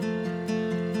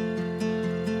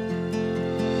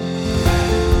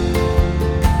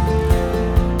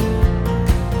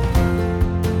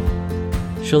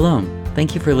Shalom.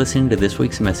 Thank you for listening to this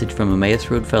week's message from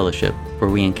Emmaus Road Fellowship, where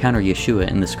we encounter Yeshua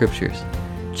in the Scriptures.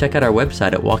 Check out our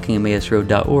website at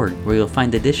walkingemmausroad.org, where you'll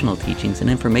find additional teachings and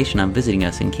information on visiting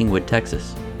us in Kingwood,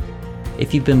 Texas.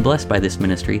 If you've been blessed by this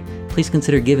ministry, please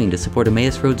consider giving to support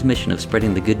Emmaus Road's mission of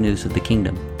spreading the good news of the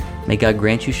kingdom. May God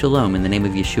grant you shalom in the name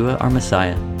of Yeshua, our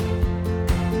Messiah.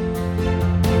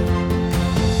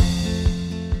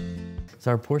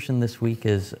 So our portion this week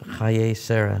is Chaye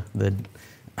Sarah,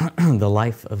 the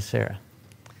life of Sarah.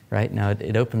 Right now,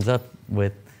 it opens up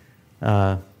with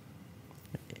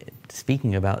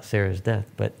speaking about Sarah's death,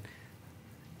 but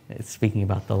it's speaking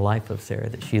about the life of Sarah,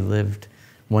 that she lived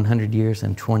 100 years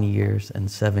and 20 years and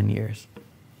 7 years.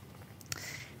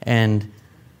 And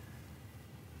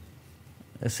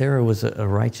Sarah was a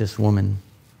righteous woman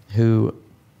who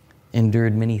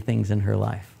endured many things in her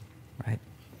life, right?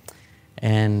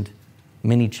 And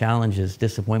many challenges,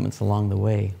 disappointments along the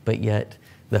way, but yet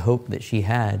the hope that she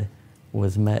had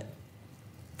was met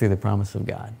through the promise of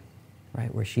God,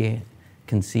 right? Where she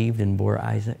conceived and bore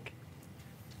Isaac.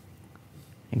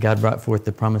 And God brought forth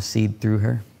the promised seed through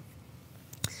her.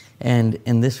 And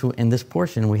in this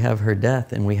portion, we have her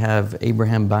death, and we have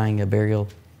Abraham buying a burial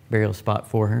spot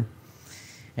for her.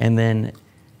 And then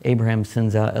Abraham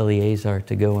sends out Eliezer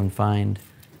to go and find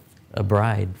a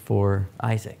bride for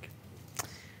Isaac.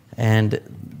 And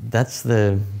that's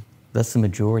the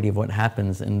majority of what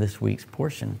happens in this week's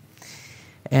portion.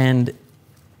 And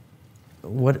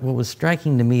what was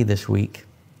striking to me this week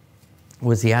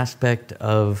was the aspect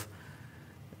of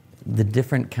the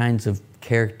different kinds of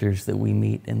characters that we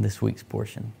meet in this week's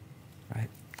portion, right?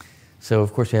 So,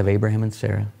 of course, we have Abraham and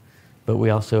Sarah, but we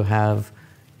also have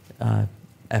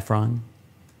Ephron,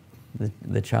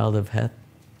 the child of Heth,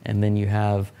 and then you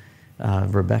have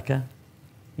Rebekah,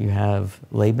 you have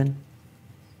Laban,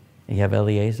 and you have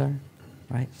Eliezer,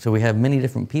 right? So we have many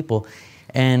different people,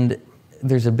 and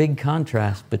there's a big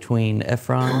contrast between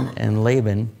Ephron and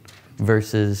Laban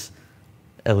versus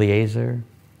Eliezer,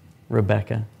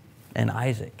 Rebekah, and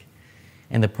Isaac.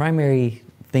 And the primary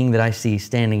thing that I see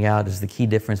standing out as the key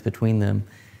difference between them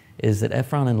is that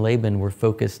Ephron and Laban were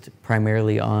focused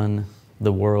primarily on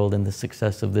the world and the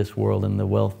success of this world and the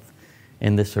wealth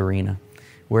in this arena.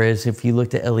 Whereas if you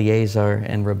looked at Eliezer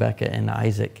and Rebekah and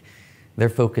Isaac, they're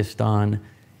focused on,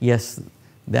 yes,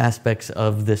 the aspects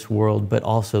of this world, but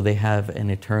also they have an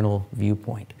eternal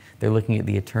viewpoint. They're looking at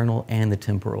the eternal and the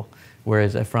temporal,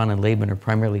 whereas Ephron and Laban are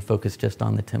primarily focused just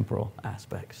on the temporal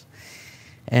aspects.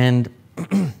 And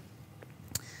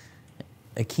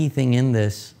a key thing in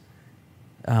this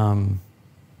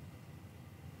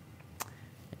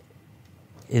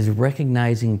is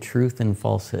recognizing truth and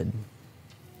falsehood.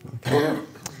 Okay.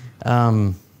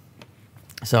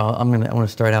 So I want to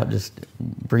start out just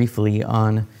briefly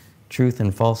on truth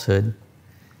and falsehood.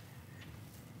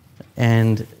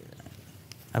 And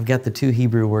I've got the two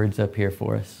Hebrew words up here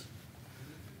for us.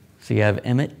 So you have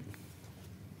emet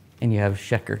and you have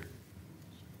sheker.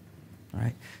 All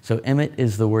right. So emet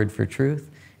is the word for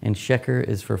truth, and sheker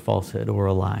is for falsehood or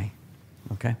a lie.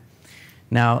 Okay.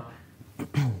 Now,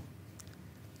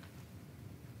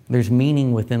 there's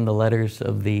meaning within the letters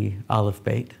of the Aleph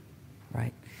Bet,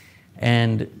 right?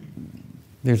 And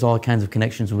there's all kinds of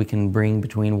connections we can bring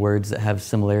between words that have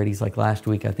similarities. Like last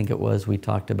week, I think it was, we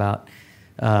talked about,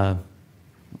 well,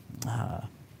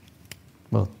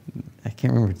 I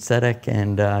can't remember Tzedek,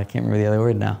 and I can't remember the other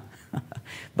word now.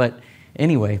 But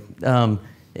anyway, and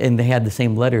they had the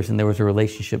same letters, and there was a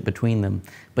relationship between them.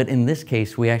 But in this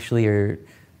case, we actually are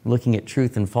looking at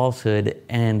truth and falsehood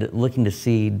and looking to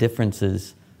see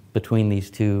differences between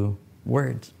these two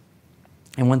words.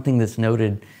 And one thing that's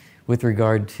noted with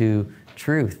regard to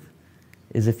truth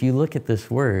is if you look at this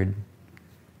word,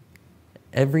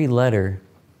 every letter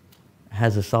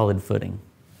has a solid footing.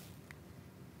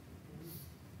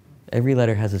 Every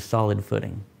letter has a solid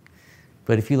footing.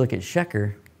 But if you look at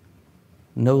sheker,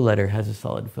 no letter has a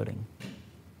solid footing.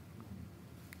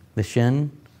 The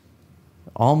shin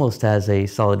almost has a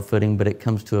solid footing, but it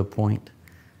comes to a point.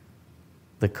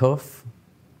 The kof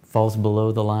falls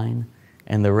below the line,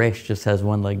 and the resh just has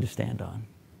one leg to stand on.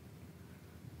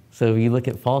 So if you look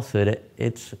at falsehood,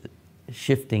 it's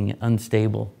shifting,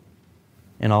 unstable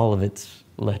in all of its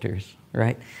letters,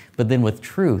 right? But then with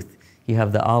truth, you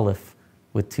have the aleph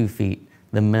with 2 feet,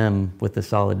 the mem with the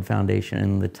solid foundation,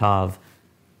 and the tav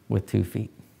with 2 feet.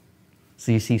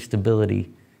 So you see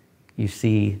stability, you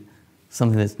see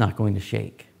something that's not going to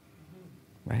shake,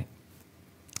 right?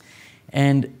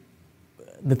 And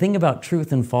the thing about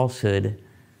truth and falsehood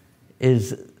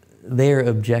is they're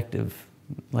objective.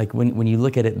 Like when you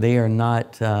look at it, they are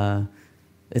not,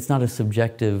 it's not a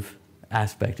subjective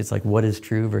aspect. It's like what is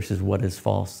true versus what is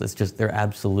false. It's just they're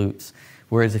absolutes.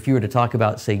 Whereas if you were to talk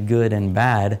about, say, good and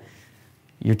bad,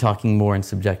 you're talking more in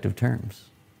subjective terms,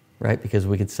 right? Because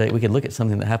we could look at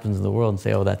something that happens in the world and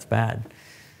say, oh, that's bad.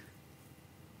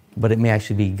 But it may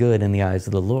actually be good in the eyes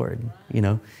of the Lord, you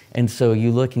know? And so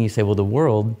you look and you say, well, the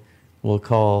world will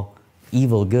call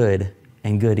evil good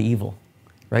and good evil,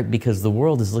 right? Because the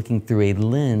world is looking through a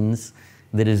lens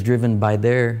that is driven by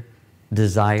their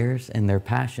desires and their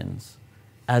passions,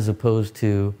 as opposed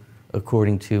to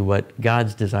according to what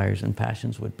God's desires and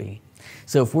passions would be.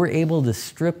 So if we're able to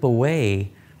strip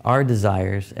away our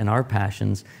desires and our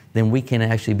passions, then we can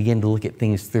actually begin to look at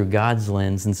things through God's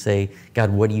lens and say, God,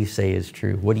 what do you say is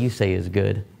true? What do you say is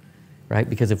good? Right?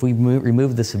 Because if we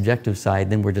remove the subjective side,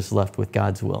 then we're just left with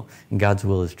God's will, and God's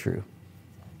will is true.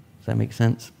 Does that make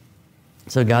sense?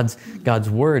 So God's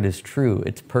word is true,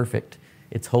 it's perfect,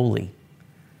 it's holy.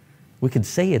 We could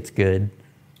say it's good,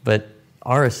 but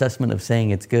our assessment of saying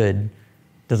it's good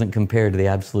doesn't compare to the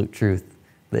absolute truth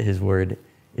that his word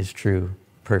is true,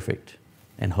 perfect,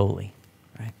 and holy,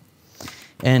 right?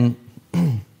 And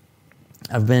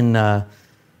I've been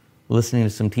listening to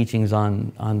some teachings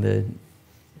on the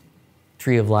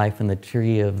tree of life and the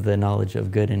tree of the knowledge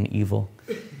of good and evil.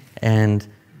 And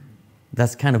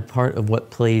that's kind of part of what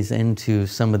plays into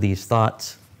some of these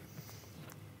thoughts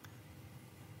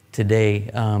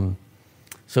today.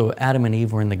 So Adam and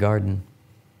Eve were in the garden,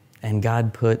 and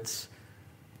God puts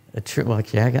a tree. Well,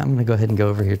 actually, I'm going to go ahead and go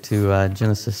over here to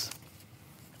Genesis.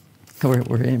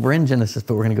 We're in Genesis,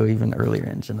 but we're going to go even earlier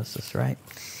in Genesis, right?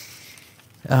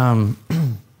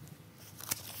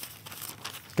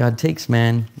 God takes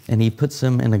man and he puts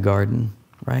him in a garden,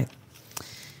 right?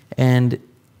 And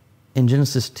in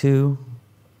Genesis 2,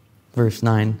 verse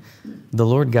 9, the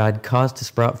Lord God caused to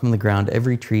sprout from the ground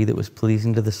every tree that was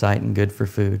pleasing to the sight and good for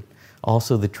food.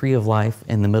 Also the tree of life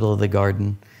in the middle of the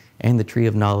garden, and the tree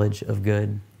of knowledge of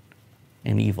good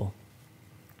and evil.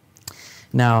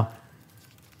 Now,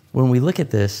 when we look at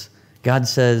this, God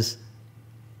says,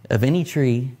 of any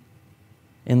tree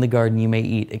in the garden you may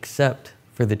eat, except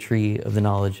for the tree of the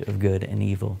knowledge of good and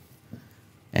evil.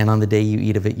 And on the day you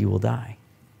eat of it, you will die,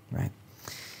 right?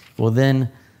 Well,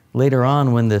 then later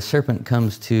on, when the serpent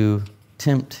comes to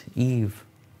tempt Eve,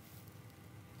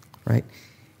 right,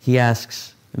 he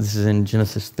asks, this is in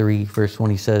Genesis 3, verse 1,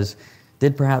 he says,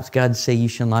 did perhaps God say you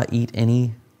shall not eat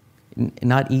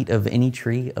of any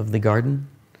tree of the garden?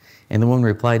 And the woman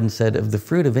replied and said, of the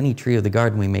fruit of any tree of the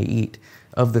garden we may eat.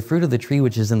 Of the fruit of the tree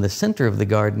which is in the center of the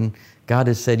garden, God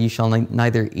has said, you shall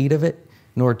neither eat of it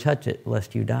nor touch it,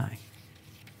 lest you die.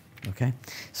 Okay?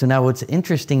 So now what's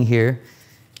interesting here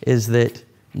is that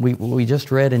what we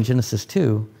just read in Genesis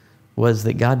 2 was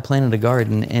that God planted a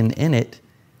garden, and in it,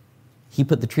 he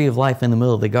put the tree of life in the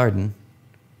middle of the garden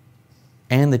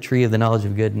and the tree of the knowledge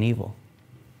of good and evil.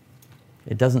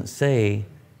 It doesn't say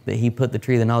that he put the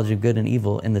tree of the knowledge of good and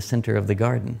evil in the center of the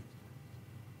garden.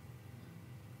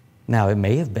 Now, it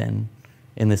may have been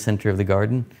in the center of the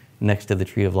garden next to the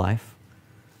tree of life,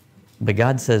 but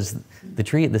God says the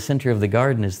tree at the center of the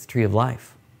garden is the tree of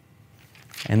life.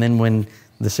 And then when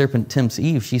the serpent tempts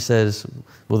Eve, she says,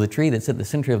 well, the tree that's at the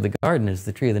center of the garden is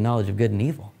the tree of the knowledge of good and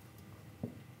evil.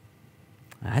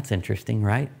 That's interesting,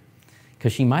 right?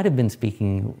 Because she might have been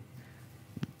speaking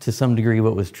to some degree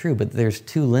what was true, but there's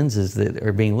two lenses that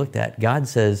are being looked at. God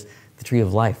says the tree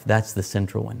of life, that's the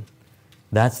central one.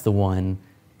 That's the one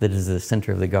that is the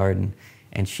center of the garden.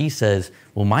 And she says,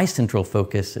 well, my central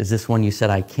focus is this one you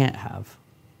said I can't have.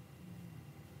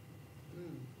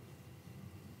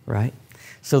 Right?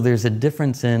 So there's a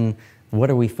difference in what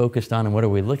are we focused on and what are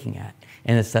we looking at.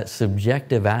 And it's that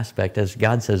subjective aspect, as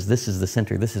God says, this is the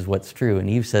center, this is what's true. And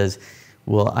Eve says,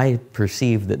 well, I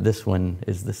perceive that this one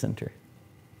is the center.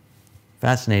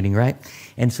 Fascinating, right?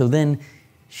 And so then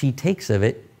she takes of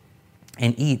it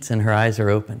and eats, and her eyes are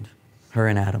opened, her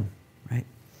and Adam, right?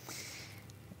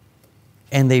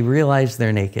 And they realize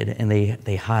they're naked, and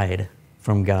they hide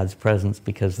from God's presence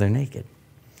because they're naked.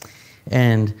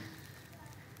 And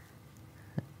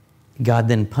God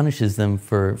then punishes them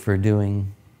for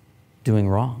doing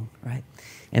wrong, right?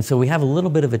 And so we have a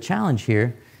little bit of a challenge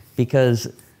here because,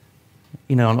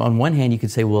 you know, on one hand you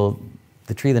could say, well,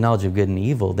 the tree of the knowledge of good and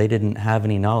evil, they didn't have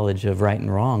any knowledge of right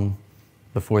and wrong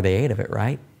before they ate of it,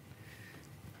 right?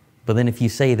 But then if you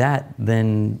say that,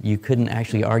 then you couldn't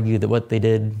actually argue that what they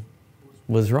did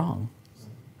was wrong.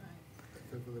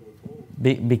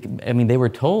 I mean, they were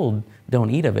told, don't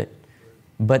eat of it.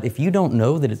 But if you don't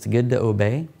know that it's good to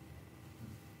obey,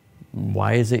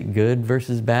 why is it good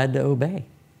versus bad to obey?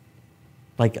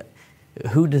 Like,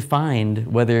 who defined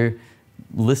whether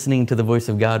listening to the voice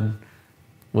of God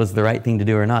was the right thing to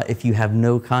do or not if you have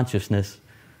no consciousness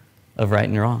of right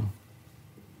and wrong.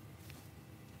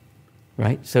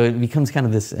 Right? So it becomes kind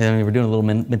of this, I mean, we're doing a little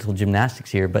mental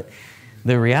gymnastics here, but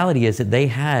the reality is that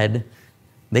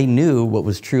they knew what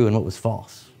was true and what was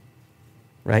false.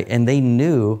 Right? And they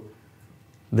knew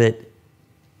that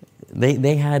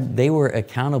they were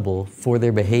accountable for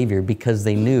their behavior because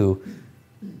they knew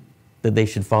that they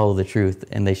should follow the truth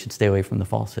and they should stay away from the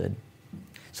falsehood.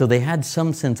 So they had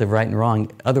some sense of right and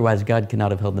wrong, otherwise God could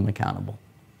not have held them accountable.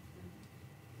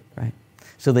 Right?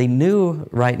 So they knew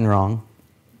right and wrong,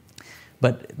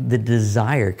 but the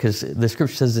desire, because the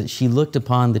scripture says that she looked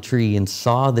upon the tree and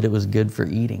saw that it was good for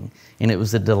eating, and it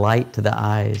was a delight to the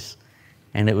eyes,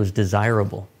 and it was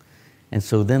desirable. And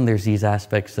so then there's these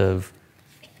aspects of,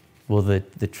 well,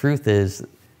 the truth is,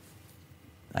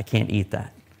 I can't eat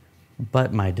that.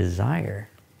 But my desire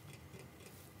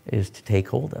is to take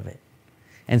hold of it.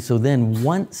 And so then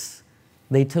once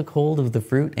they took hold of the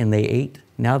fruit and they ate,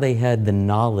 now they had the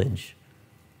knowledge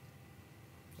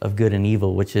of good and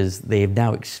evil, which is they've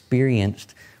now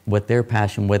experienced what their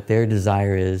passion, what their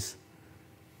desire is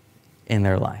in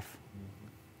their life.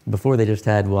 Before they just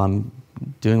had, well, I'm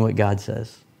doing what God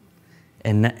says.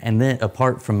 And then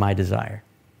apart from my desire.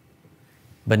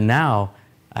 But now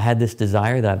I had this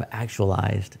desire that I've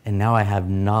actualized, and now I have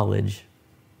knowledge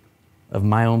of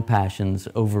my own passions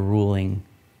overruling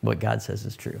what God says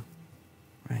is true.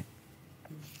 Right?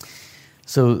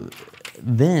 So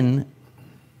then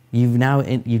you've now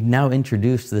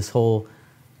introduced this whole,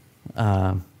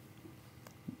 the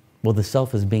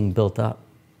self is being built up,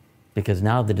 because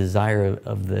now the desire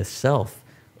of the self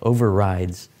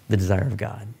overrides the desire of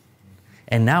God.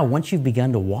 And now once you've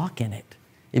begun to walk in it,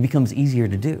 it becomes easier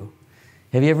to do.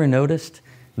 Have you ever noticed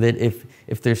that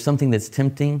if there's something that's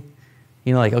tempting,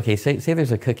 you know, like, okay, say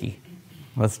there's a cookie.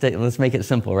 Let's make it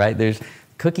simple, right? There's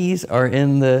cookies are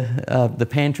in the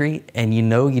pantry, and you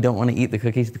know you don't want to eat the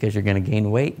cookies because you're going to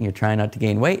gain weight, and you're trying not to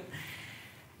gain weight.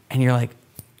 And you're like,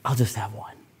 I'll just have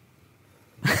one.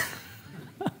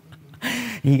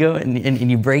 You go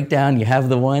and you break down, you have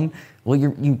the one. Well,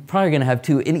 you're probably going to have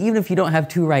two. And even if you don't have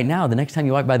two right now, the next time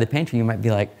you walk by the pantry, you might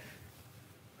be like,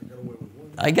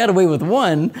 I got away with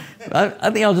one.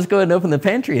 I think I'll just go ahead and open the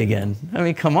pantry again. I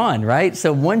mean, come on, right?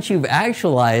 So once you've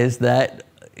actualized that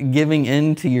giving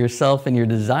in to yourself and your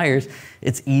desires,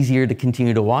 it's easier to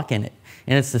continue to walk in it.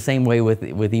 And it's the same way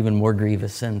with even more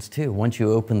grievous sins too. Once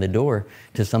you open the door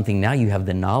to something, now you have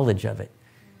the knowledge of it.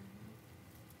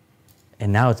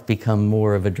 And now it's become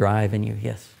more of a drive in you.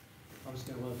 Yes? I'm just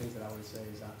one of the things that I would say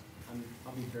is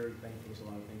I'll be very thankful for a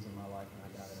lot of things in my life when I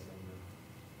got it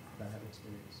that I haven't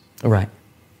experienced. Right.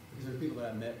 Because there are people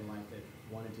that I met in life that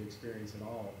wanted to experience it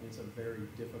all. It's a very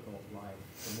difficult life.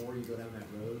 The more you go down that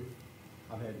road,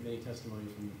 I've had many testimonies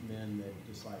from men that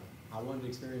just like, I wanted to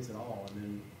experience it all, and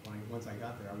then once I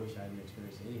got there, I wish I hadn't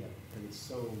experienced any of it. And it's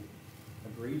so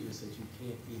egregious that you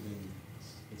can't even,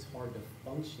 it's hard to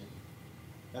function.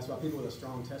 That's why people with a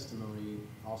strong testimony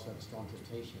also have a strong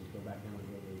temptation to go back down the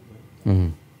road they went.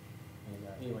 Mm-hmm.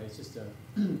 And anyway, it's just,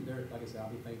 like I said, I'll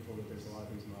be thankful that there's a lot of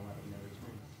things in my life I've never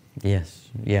experienced. Yes,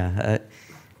 yeah.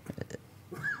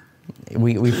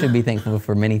 We should be thankful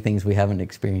for many things we haven't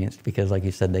experienced, because like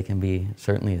you said, they can be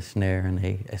certainly a snare and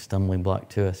a stumbling block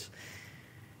to us.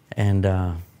 And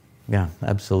yeah,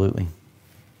 absolutely.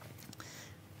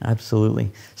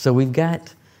 Absolutely. So we've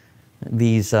got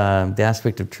these, the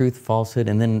aspect of truth, falsehood,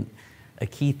 and then a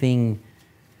key thing,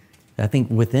 I think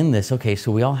within this, okay,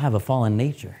 so we all have a fallen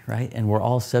nature, right? And we're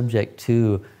all subject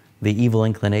to the evil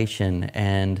inclination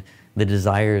and the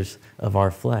desires of our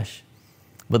flesh.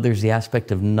 But there's the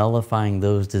aspect of nullifying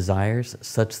those desires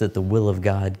such that the will of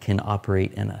God can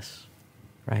operate in us,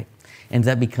 right? And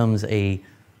that becomes it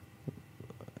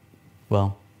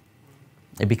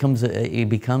becomes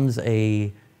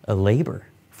a labor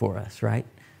for us, right?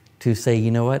 To say,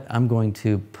 you know what, I'm going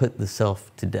to put the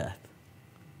self to death.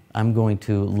 I'm going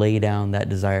to lay down that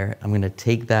desire. I'm going to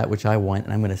take that which I want,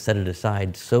 and I'm going to set it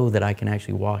aside so that I can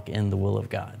actually walk in the will of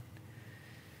God,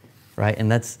 right? And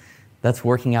that's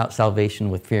working out salvation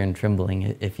with fear and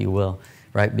trembling, if you will,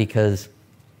 right? Because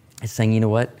it's saying, you know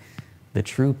what, the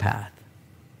true path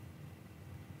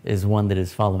is one that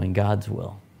is following God's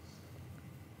will.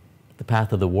 The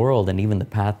path of the world and even the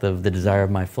path of the desire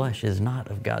of my flesh is not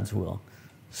of God's will.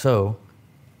 So,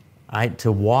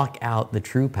 to walk out the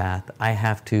true path, I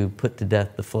have to put to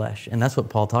death the flesh. And that's what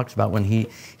Paul talks about when he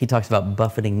talks about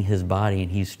buffeting his body,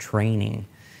 and he's training.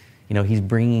 You know, he's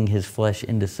bringing his flesh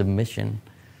into submission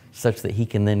such that he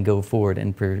can then go forward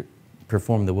and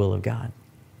perform the will of God.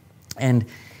 And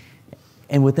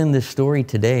within this story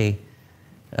today,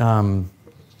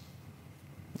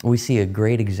 we see a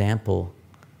great example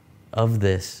of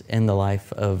this in the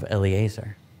life of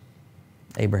Eliezer,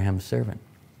 Abraham's servant.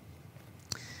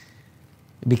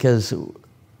 Because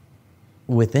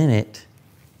within it,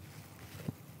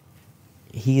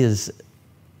 he's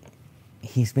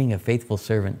being a faithful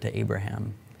servant to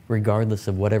Abraham, regardless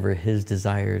of whatever his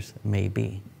desires may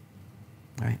be.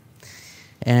 All right?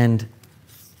 And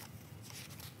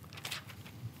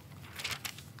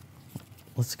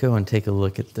let's go and take a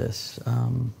look at this.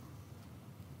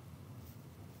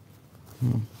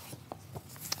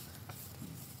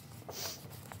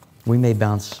 We may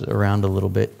bounce around a little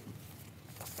bit,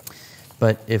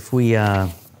 but if we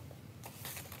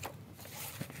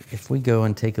go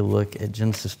and take a look at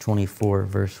Genesis 24,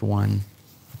 verse 1,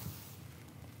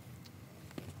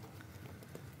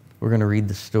 we're going to read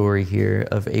the story here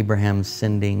of Abraham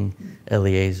sending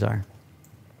Eliezer.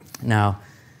 Now,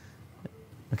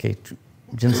 okay,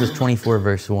 Genesis 24,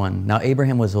 verse 1. Now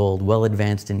Abraham was old, well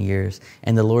advanced in years,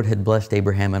 and the Lord had blessed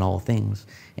Abraham in all things.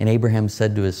 And Abraham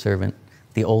said to his servant,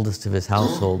 the oldest of his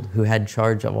household, who had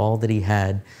charge of all that he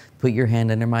had, put your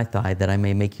hand under my thigh, that I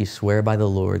may make you swear by the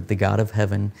Lord, the God of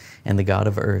heaven and the God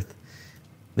of earth,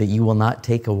 that you will not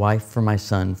take a wife for my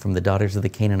son from the daughters of the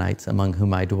Canaanites among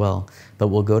whom I dwell, but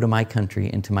will go to my country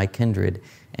and to my kindred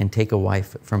and take a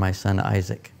wife for my son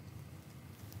Isaac.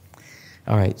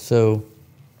 All right, so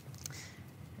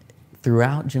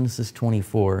throughout Genesis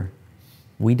 24,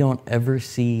 we don't ever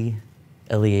see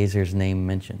Eliezer's name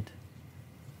mentioned.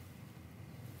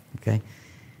 Okay?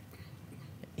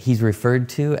 He's referred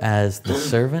to as the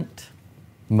servant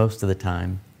most of the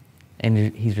time,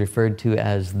 and he's referred to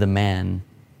as the man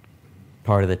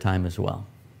part of the time as well.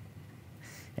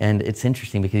 And it's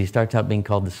interesting because he starts out being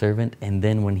called the servant, and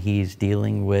then when he's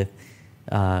dealing with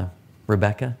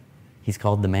Rebekah, he's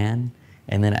called the man,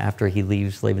 and then after he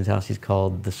leaves Laban's house, he's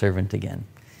called the servant again.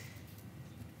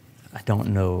 I don't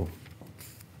know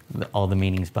all the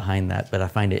meanings behind that, but I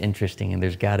find it interesting, and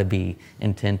there's got to be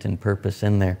intent and purpose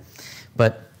in there.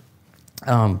 But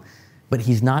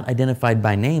he's not identified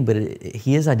by name, but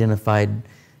he is identified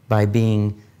by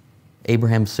being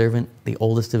Abraham's servant, the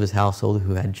oldest of his household,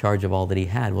 who had charge of all that he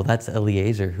had. Well, that's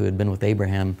Eliezer, who had been with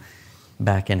Abraham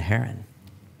back in Haran,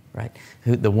 right?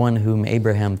 The one whom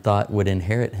Abraham thought would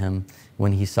inherit him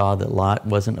when he saw that Lot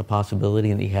wasn't a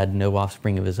possibility and he had no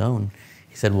offspring of his own.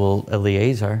 He said, well,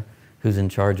 Eliezer, who's in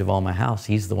charge of all my house,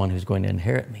 he's the one who's going to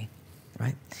inherit me,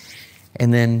 right?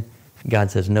 And then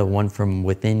God says, no, one from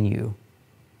within you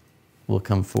will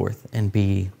come forth and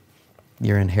be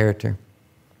your inheritor.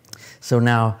 So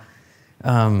now,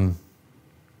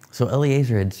 so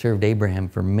Eliezer had served Abraham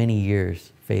for many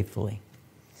years faithfully,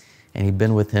 and he'd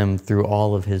been with him through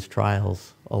all of his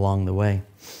trials along the way.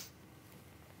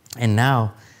 And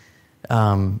now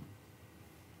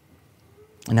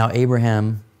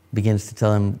Abraham begins to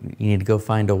tell him, you need to go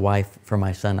find a wife for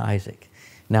my son Isaac.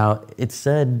 Now, it's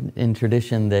said in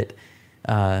tradition that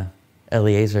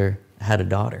Eliezer had a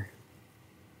daughter,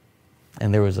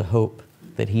 and there was a hope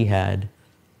that he had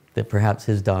that perhaps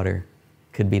his daughter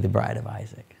could be the bride of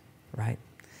Isaac, right?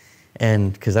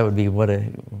 And because that would be what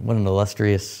an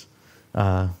illustrious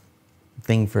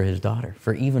thing for his daughter.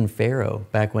 For even Pharaoh,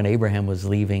 back when Abraham was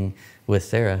leaving with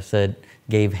Sarah,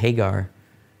 gave Hagar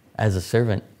as a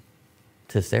servant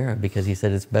to Sarah, because he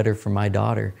said, it's better for my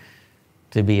daughter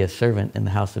to be a servant in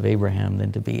the house of Abraham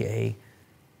than to be a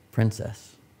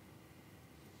princess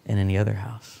in any other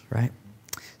house, right?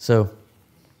 So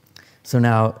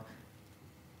now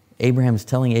Abraham's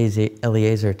telling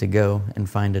Eliezer to go and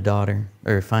find a daughter,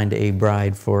 or find a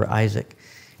bride for Isaac.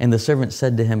 And the servant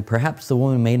said to him, perhaps the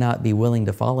woman may not be willing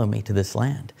to follow me to this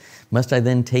land. Must I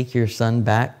then take your son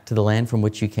back to the land from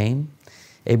which you came?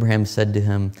 Abraham said to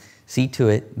him, see to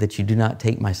it that you do not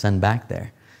take my son back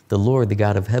there. The Lord, the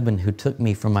God of heaven, who took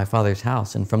me from my father's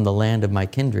house and from the land of my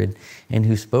kindred, and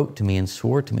who spoke to me and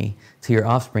swore to me, to your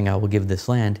offspring I will give this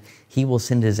land, he will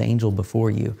send his angel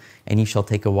before you, and you shall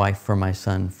take a wife for my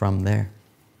son from there.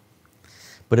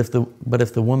 But if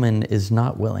the woman is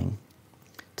not willing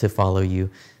to follow you,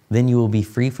 then you will be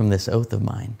free from this oath of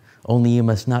mine. Only you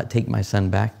must not take my son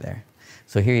back there.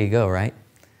 So here you go, right?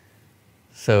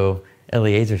 So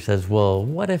Eliezer says, well,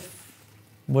 what if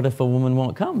a woman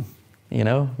won't come? You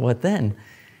know, what then?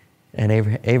 And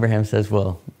Abraham says,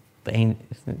 well,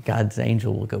 God's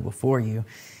angel will go before you.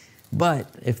 But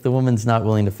if the woman's not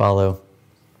willing to follow,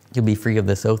 you'll be free of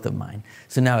this oath of mine.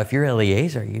 So now if you're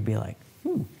Eliezer, you'd be like,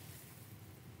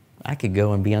 I could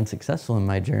go and be unsuccessful in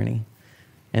my journey,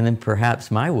 and then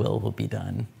perhaps my will be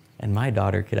done, and my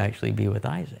daughter could actually be with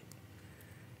Isaac,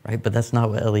 right? But that's not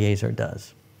what Eliezer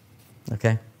does,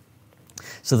 okay?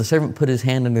 So the servant put his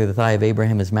hand under the thigh of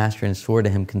Abraham his master and swore to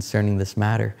him concerning this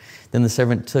matter. Then the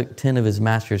servant took 10 of his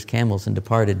master's camels and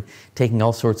departed, taking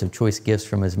all sorts of choice gifts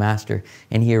from his master.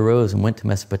 And he arose and went to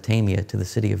Mesopotamia, to the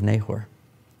city of Nahor.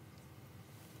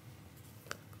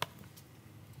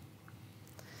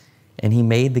 And he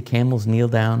made the camels kneel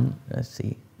down.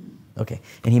 And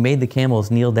he made the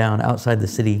camels kneel down outside the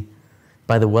city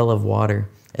by the well of water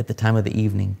at the time of the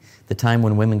evening, the time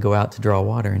when women go out to draw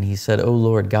water. And he said, O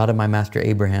Lord, God of my master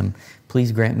Abraham,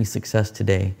 please grant me success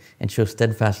today and show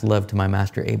steadfast love to my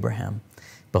master Abraham.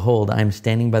 Behold, I am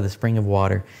standing by the spring of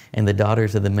water, and the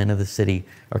daughters of the men of the city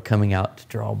are coming out to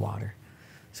draw water.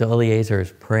 So Eliezer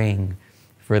is praying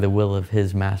for the will of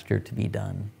his master to be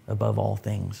done above all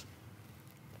things.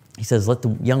 He says, let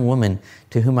the young woman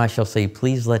to whom I shall say,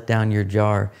 please let down your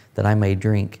jar that I may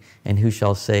drink, and who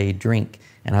shall say, drink,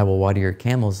 and I will water your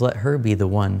camels, let her be the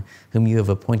one whom you have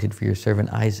appointed for your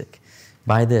servant Isaac.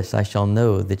 By this I shall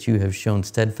know that you have shown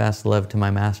steadfast love to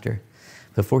my master.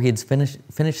 Before he had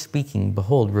finished speaking,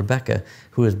 behold, Rebekah,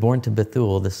 who was born to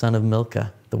Bethuel, the son of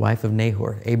Milcah, the wife of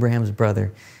Nahor, Abraham's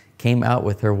brother, came out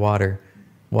with her water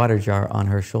jar on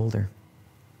her shoulder.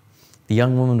 The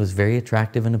young woman was very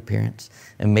attractive in appearance,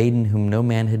 a maiden whom no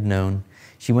man had known.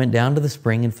 She went down to the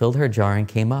spring and filled her jar and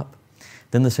came up.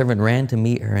 Then the servant ran to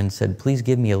meet her and said, please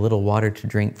give me a little water to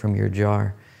drink from your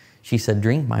jar. She said,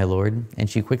 drink, my lord. And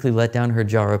she quickly let down her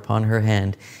jar upon her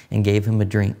hand and gave him a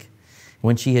drink.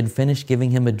 When she had finished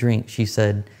giving him a drink, she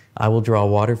said, I will draw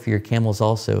water for your camels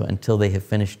also until they have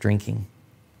finished drinking.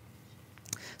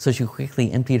 So she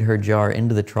quickly emptied her jar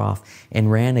into the trough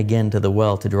and ran again to the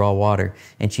well to draw water,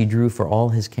 and she drew for all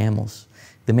his camels.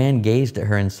 The man gazed at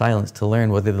her in silence to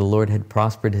learn whether the Lord had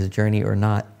prospered his journey or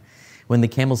not. When the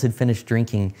camels had finished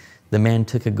drinking, the man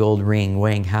took a gold ring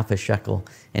weighing 1/2 shekel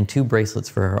and 2 bracelets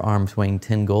for her arms weighing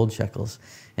 10 gold shekels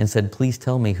and said, please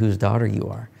tell me whose daughter you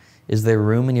are. Is there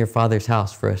room in your father's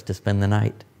house for us to spend the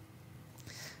night?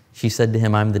 She said to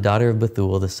him, I'm the daughter of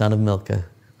Bethuel, the son of Milcah,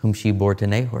 whom she bore to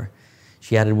Nahor.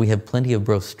 She added, we have plenty of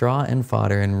both straw and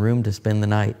fodder and room to spend the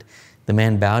night. The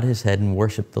man bowed his head and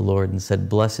worshipped the Lord and said,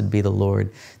 blessed be the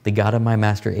Lord, the God of my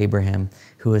master Abraham,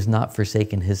 who has not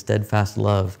forsaken his steadfast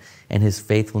love and his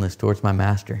faithfulness towards my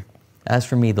master. As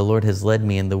for me, the Lord has led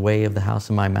me in the way of the house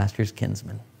of my master's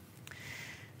kinsman.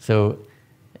 So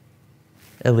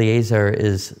Eliezer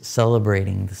is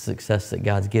celebrating the success that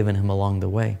God's given him along the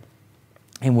way.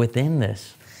 And within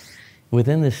this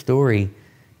story,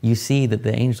 you see that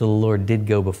the angel of the Lord did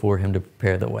go before him to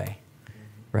prepare the way,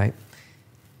 right?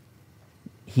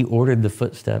 He ordered the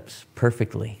footsteps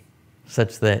perfectly,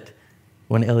 such that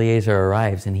when Eliezer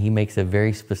arrives and he makes a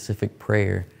very specific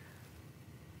prayer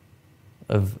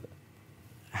of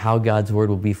how God's word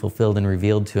will be fulfilled and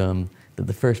revealed to him, that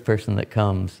the first person that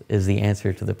comes is the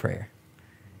answer to the prayer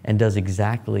and does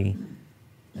exactly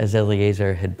as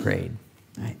Eliezer had prayed.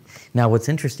 Right? Now, what's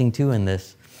interesting too in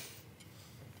this,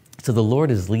 so the Lord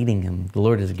is leading him, the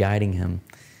Lord is guiding him,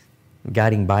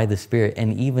 guiding by the Spirit,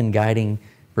 and even guiding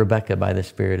Rebekah by the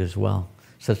Spirit as well,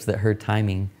 such that her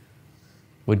timing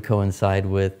would coincide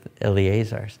with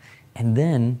Eliezer's. And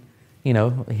then,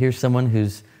 here's someone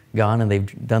who's gone and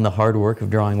they've done the hard work of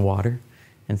drawing water,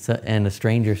 and a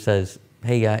stranger says,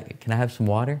 hey, can I have some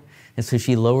water? And so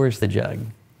she lowers the jug,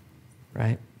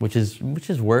 right? Which is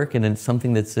work, and it's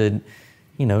something that's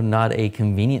not a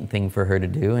convenient thing for her to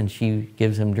do, and she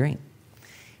gives him drink.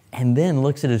 And then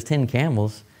looks at his 10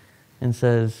 camels and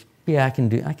says, yeah, I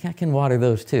can water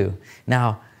those too.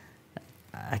 Now,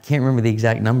 I can't remember the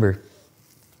exact number,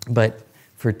 but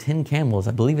for 10 camels,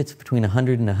 I believe it's between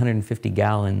 100 and 150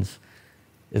 gallons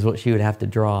is what she would have to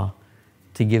draw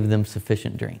to give them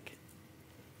sufficient drink.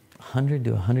 100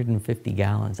 to 150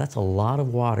 gallons. That's a lot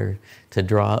of water to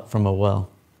draw up from a well,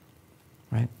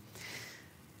 right?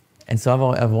 And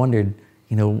so I've wondered,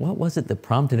 what was it that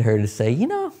prompted her to say,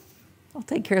 I'll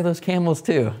take care of those camels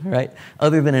too, right?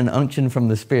 Other than an unction from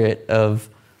the Spirit of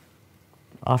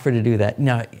offer to do that.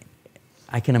 Now,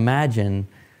 I can imagine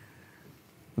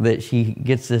that she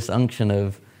gets this unction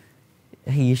of,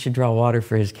 hey, you should draw water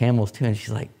for his camels too. And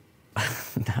she's like,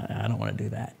 no, I don't want to do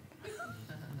that.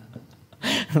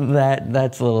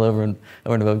 That's a little over and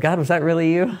above. God, was that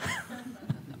really you?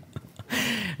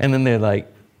 And then they're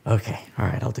like, okay, all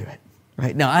right, I'll do it.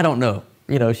 Right? Now, I don't know.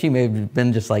 She may have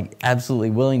been just like absolutely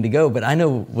willing to go, but I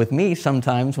know with me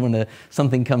sometimes when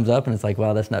something comes up and it's like,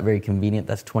 wow, that's not very convenient.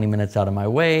 That's 20 minutes out of my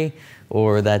way,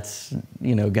 or that's,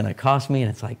 going to cost me. And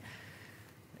it's like,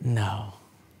 no.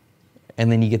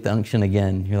 And then you get the unction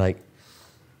again. You're like,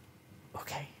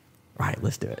 okay, right,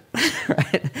 let's do it,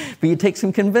 right? But you take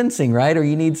some convincing, right? Or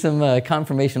you need some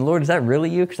confirmation. Lord, is that really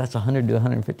you? Because that's 100 to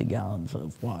 150 gallons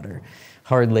of water.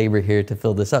 Hard labor here to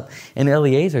fill this up. And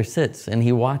Eliezer sits and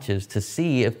he watches to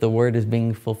see if the word is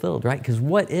being fulfilled, right? Because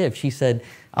what if she said,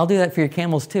 I'll do that for your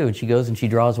camels too. And she goes and she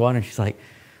draws water and she's like,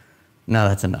 no,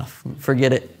 that's enough.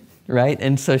 Forget it, right?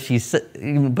 And so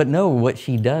but no, what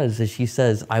she does is she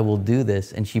says, I will do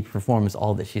this. And she performs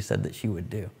all that she said that she would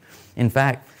do. In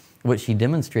fact, what she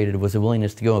demonstrated was a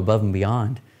willingness to go above and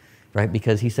beyond, right?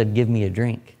 Because he said, give me a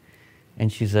drink.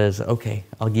 And she says, okay,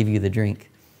 I'll give you the drink.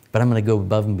 But I'm going to go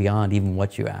above and beyond even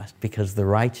what you asked, because the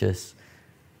righteous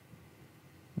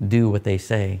do what they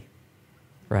say,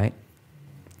 right?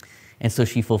 And so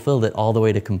she fulfilled it all the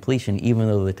way to completion, even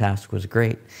though the task was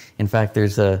great. In fact,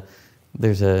 there's the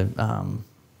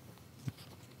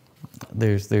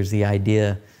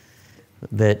idea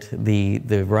that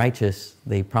the righteous,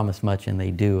 they promise much and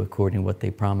they do according to what they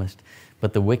promised,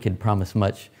 but the wicked promise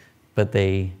much, but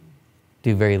they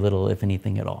do very little, if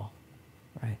anything at all,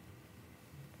 right?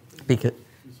 Because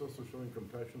she's also showing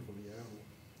compassion for the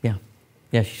animals.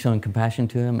 Yeah, she's showing compassion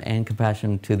to him and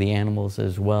compassion to the animals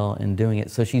as well in doing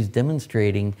it. So she's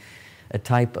demonstrating a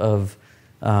type of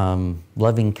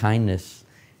loving kindness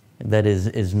that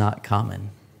is not common,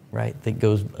 right? That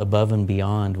goes above and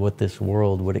beyond what this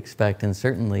world would expect, and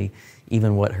certainly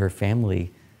even what her family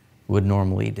would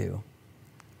normally do.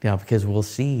 Because we'll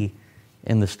see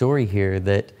in the story here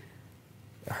that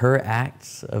her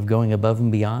acts of going above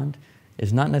and beyond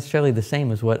is not necessarily the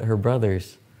same as what her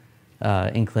brother's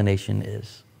inclination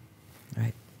is,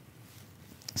 right?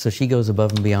 So she goes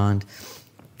above and beyond,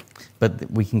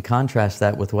 but we can contrast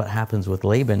that with what happens with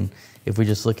Laban if we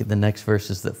just look at the next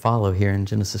verses that follow here in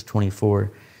Genesis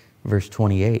 24, verse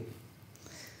 28.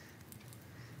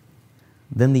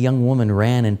 Then the young woman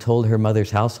ran and told her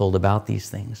mother's household about these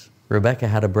things. Rebekah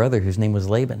had a brother whose name was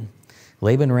Laban.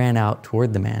 Laban ran out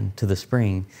toward the man to the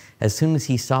spring. As soon as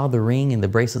he saw the ring and the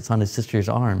bracelets on his sister's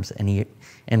arms,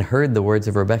 and heard the words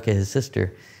of Rebekah his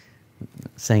sister,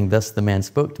 saying, thus the man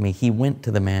spoke to me, he went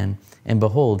to the man, and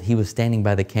behold, he was standing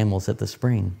by the camels at the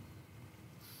spring.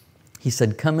 He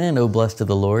said, come in, O blessed of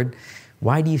the Lord.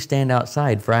 Why do you stand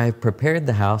outside? For I have prepared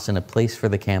the house and a place for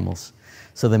the camels.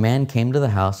 So the man came to the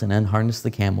house and unharnessed the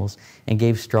camels, and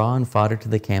gave straw and fodder to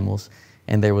the camels,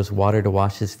 and there was water to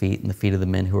wash his feet and the feet of the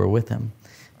men who were with him.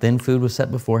 Then food was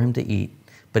set before him to eat,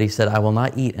 but he said, I will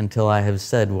not eat until I have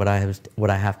said what I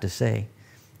have to say.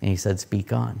 And he said,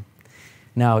 speak on.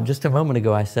 Now, just a moment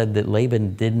ago, I said that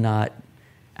Laban did not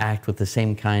act with the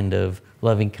same kind of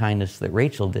loving kindness that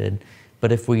Rachel did.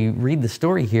 But if we read the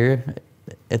story here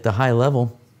at the high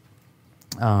level,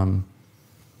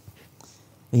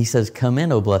 he says, come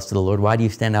in, O blessed of the Lord. Why do you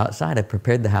stand outside? I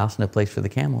prepared the house and a place for the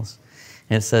camels.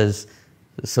 And it says,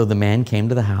 so the man came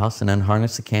to the house and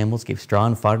unharnessed the camels, gave straw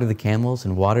and fodder to the camels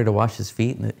and water to wash his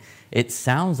feet. And it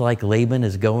sounds like Laban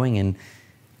is going and,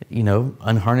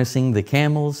 unharnessing the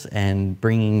camels and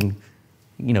bringing,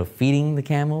 feeding the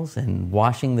camels and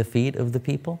washing the feet of the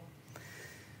people.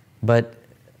 But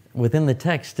within the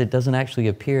text, it doesn't actually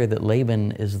appear that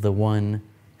Laban is the one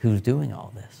who's doing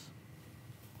all this.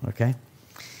 Okay?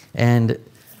 And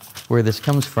where this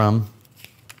comes from,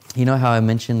 you know how I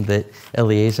mentioned that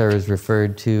Eliezer is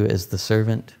referred to as the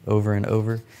servant over and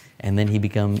over, and then he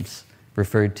becomes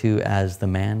referred to as the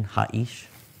man, Ha'ish,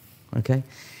 okay?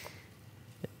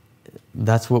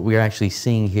 That's what we're actually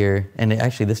seeing here, and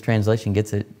actually this translation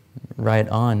gets it right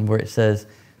on where it says,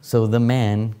 so the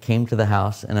man came to the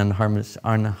house and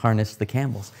unharnessed the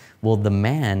camels. Well, the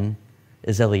man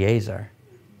is Eliezer,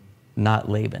 not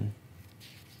Laban,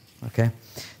 okay?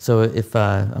 So if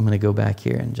I'm going to go back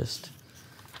here and just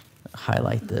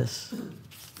highlight this.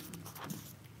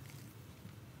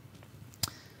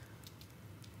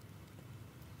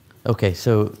 Okay,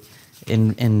 so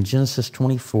in Genesis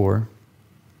 24,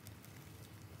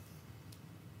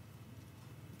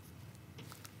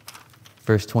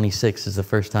 verse 26 is the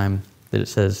first time that it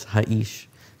says Ha'ish.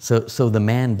 So the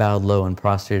man bowed low and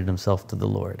prostrated himself to the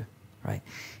Lord, right?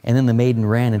 And then the maiden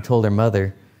ran and told her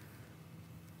mother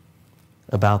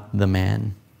about the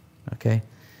man, okay?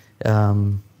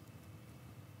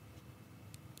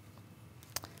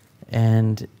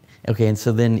 And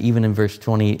so then even in verse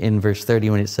 30,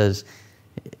 when it says,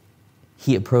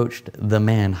 he approached the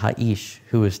man, Ha'ish,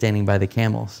 who was standing by the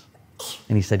camels.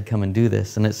 And he said, come and do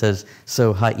this. And it says,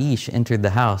 so Ha'ish entered the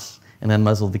house and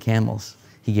unmuzzled the camels.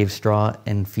 He gave straw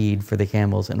and feed for the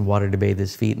camels and water to bathe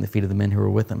his feet and the feet of the men who were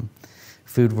with him.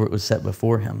 Food was set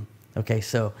before him. Okay,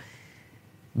 so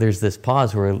there's this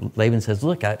pause where Laban says,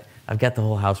 look, I've got the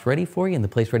whole house ready for you and the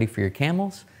place ready for your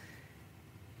camels.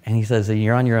 And he says,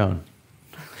 you're on your own.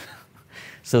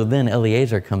 So then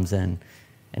Eliezer comes in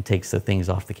and takes the things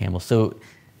off the camel. So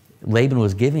Laban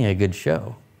was giving a good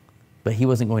show, but he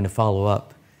wasn't going to follow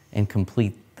up and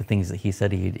complete the things that he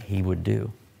said he would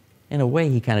do. In a way,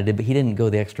 he kind of did, but he didn't go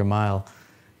the extra mile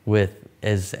with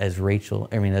as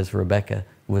Rebecca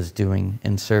was doing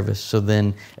in service. So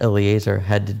then Eliezer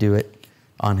had to do it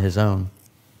on his own.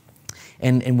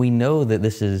 And we know that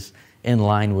this is in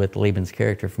line with Laban's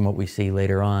character from what we see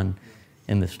later on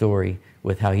in the story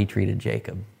with how he treated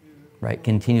Jacob, right?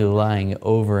 Continually lying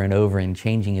over and over and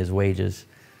changing his wages.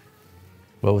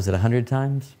 What was it, 100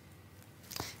 times?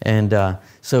 And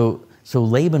so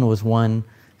Laban was one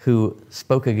who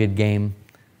spoke a good game,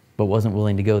 but wasn't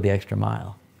willing to go the extra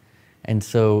mile. And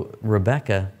so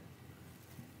Rebecca,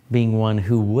 being one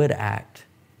who would act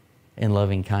in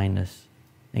loving kindness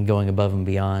and going above and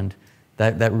beyond,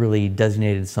 that really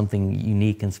designated something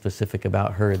unique and specific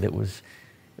about her that was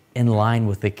in line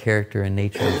with the character and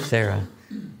nature of Sarah,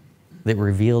 that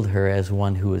revealed her as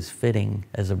one who was fitting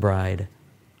as a bride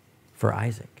for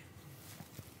Isaac,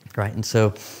 right? And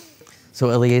so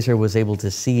Eliezer was able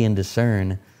to see and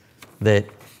discern that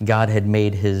God had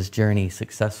made his journey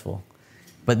successful.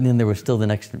 But then there was still the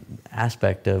next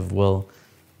aspect of, will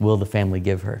the family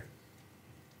give her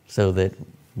so that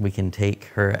we can take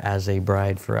her as a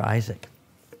bride for Isaac?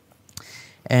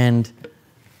 And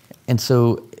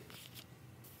so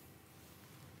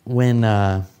when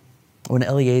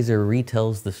Eliezer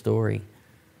retells the story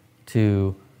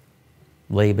to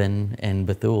Laban and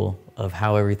Bethuel of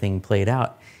how everything played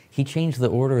out, he changed the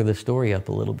order of the story up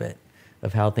a little bit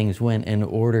of how things went in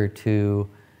order to,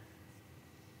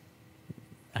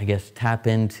 I guess, tap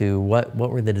into what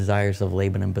were the desires of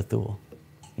Laban and Bethuel.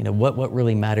 You know, what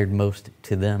really mattered most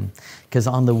to them. Because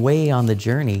on the way on the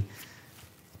journey,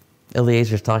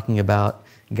 Eliezer's talking about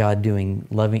God doing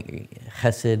loving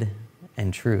chesed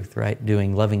and truth, right?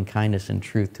 Doing loving kindness and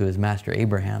truth to his master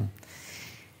Abraham.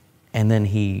 And then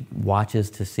he watches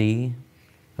to see,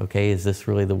 okay, is this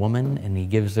really the woman? And he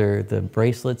gives her the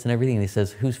bracelets and everything. And he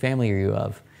says, whose family are you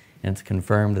of? And it's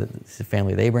confirmed that it's the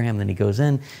family of Abraham. Then he goes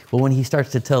in. Well, when he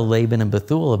starts to tell Laban and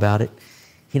Bethuel about it,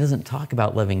 he doesn't talk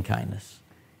about loving kindness.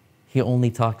 He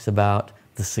only talks about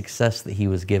the success that he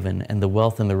was given and the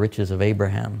wealth and the riches of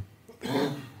Abraham.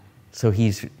 So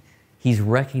he's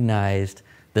recognized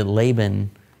that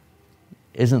Laban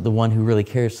isn't the one who really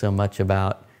cares so much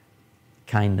about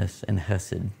kindness and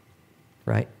chesed,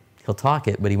 right? He'll talk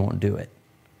it, but he won't do it.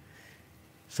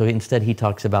 So instead he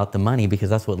talks about the money because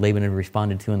that's what Laban had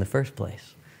responded to in the first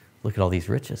place. Look at all these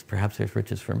riches. Perhaps there's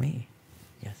riches for me.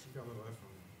 Yes.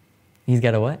 He's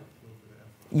got a what?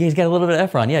 Yeah, he's got a little bit of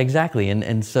Ephron. Yeah, exactly.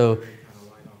 And so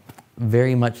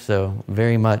very much so,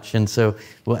 very much. And so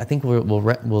I think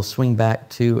we'll swing back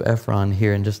to Ephron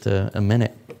here in just a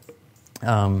minute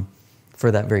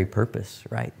for that very purpose,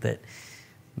 right?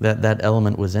 That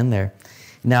element was in there.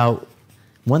 Now,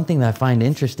 one thing that I find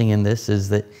interesting in this is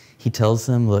that he tells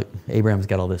them, look, Abraham's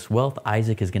got all this wealth.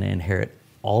 Isaac is going to inherit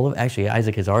all of it. Actually,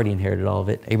 Isaac has already inherited all of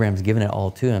it. Abraham's given it all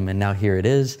to him, and now here it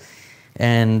is.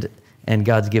 And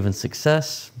God's given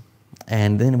success.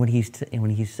 And then when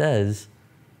he says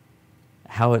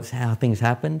how things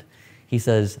happened, he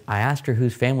says, I asked her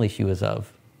whose family she was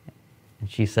of. And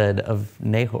she said, of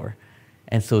Nahor.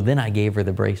 And so then I gave her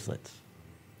the bracelets.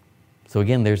 So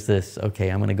again, there's this, okay,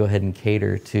 I'm going to go ahead and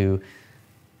cater to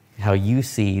how you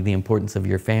see the importance of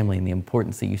your family and the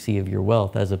importance that you see of your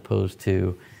wealth as opposed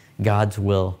to God's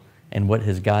will and what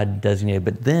has God designated.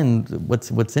 But then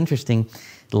what's interesting,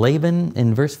 Laban,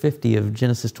 in verse 50 of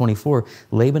Genesis 24,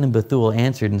 Laban and Bethuel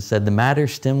answered and said, the matter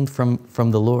stemmed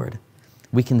from the Lord.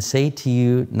 We can say to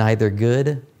you neither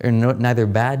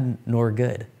bad nor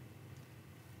good.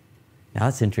 Now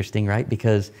that's interesting, right?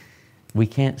 Because we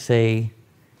can't say,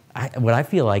 what I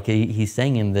feel like he's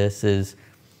saying in this is,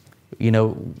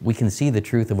 we can see the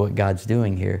truth of what God's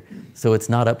doing here. So it's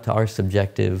not up to our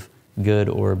subjective good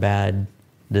or bad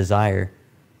desire.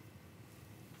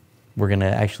 We're going to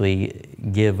actually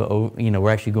we're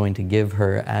actually going to give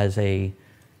her as a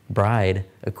bride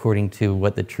according to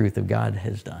what the truth of God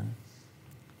has done.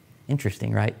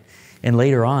 Interesting, right? And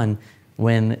later on,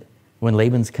 when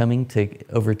Laban's coming to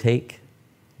overtake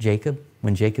Jacob,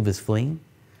 when Jacob is fleeing,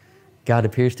 God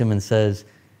appears to him and says,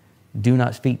 do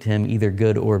not speak to him either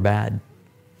good or bad.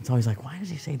 It's always like, why does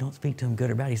he say don't speak to him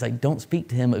good or bad? He's like, don't speak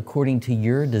to him according to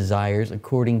your desires,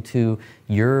 according to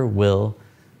your will.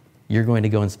 You're going to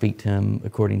go and speak to him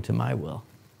according to my will.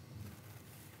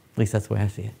 At least that's the way I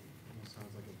see it. Sounds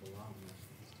like a Balaam.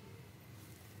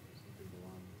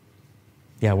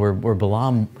 Yeah, where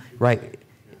Balaam, right,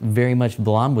 very much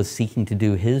Balaam was seeking to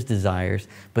do his desires,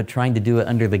 but trying to do it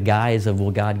under the guise of,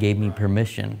 well, God gave me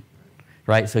permission.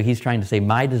 right? So he's trying to say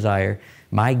my desire,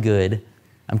 my good,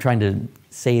 I'm trying to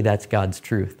say that's God's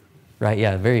truth, right?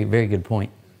 Yeah, very, very good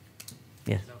point.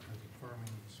 Yes. There's no confirming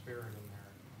spirit in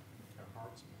their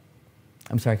hearts.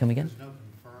 I'm sorry, come again? There's no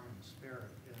confirming spirit.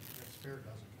 The spirit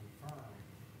doesn't confirm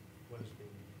what is being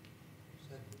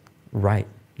said to them. Right.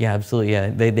 Yeah, absolutely. Yeah,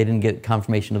 they didn't get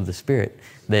confirmation of the Spirit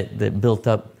that built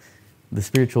up the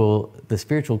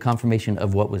spiritual confirmation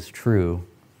of what was true.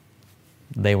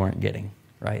 They weren't getting,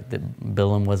 right? That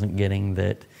Bilam wasn't getting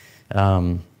that.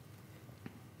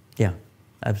 Yeah,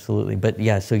 absolutely. But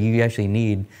yeah, so you actually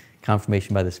need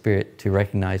confirmation by the Spirit to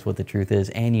recognize what the truth is,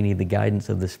 and you need the guidance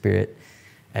of the Spirit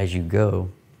as you go,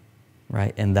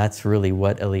 right? And that's really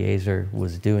what Eliezer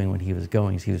was doing when he was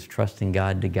going. He was trusting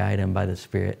God to guide him by the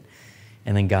Spirit.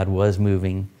 And then God was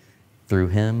moving through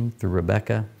him, through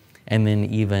Rebekah, and then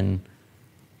even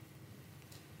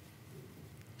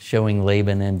showing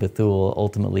Laban and Bethuel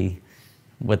ultimately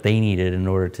what they needed in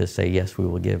order to say, yes, we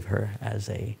will give her as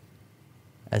a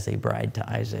bride to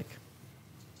Isaac.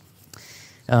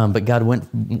 But God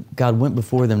went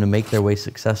before them to make their way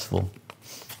successful.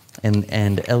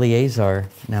 And Eliezer,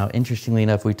 now interestingly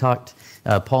enough, we talked,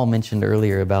 Paul mentioned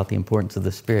earlier about the importance of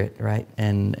the Spirit, right?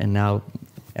 And now,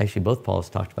 actually both Pauls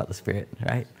talked about the Spirit,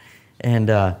 right? And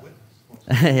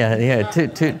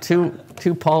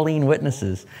two Pauline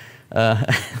witnesses.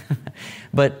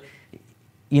 But,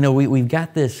 you know, we've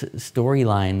got this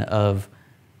storyline of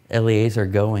Eliezer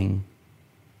going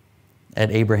at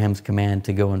Abraham's command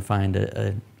to go and find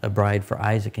a bride for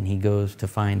Isaac, and he goes to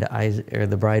find Isaac, or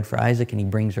the bride for Isaac, and he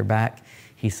brings her back.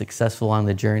 He's successful on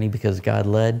the journey because God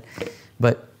led.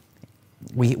 But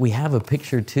we have a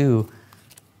picture too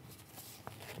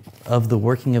of the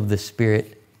working of the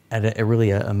Spirit at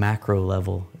a macro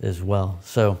level as well.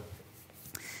 So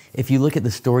if you look at the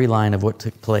storyline of what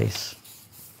took place,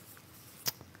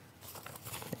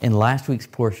 in last week's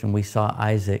portion, we saw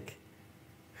Isaac,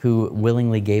 who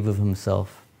willingly gave of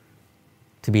himself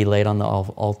to be laid on the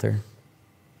altar,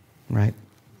 right?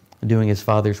 Doing his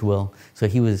father's will. So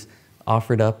he was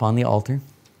offered up on the altar.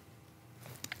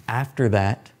 After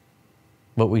that,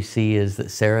 what we see is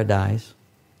that Sarah dies.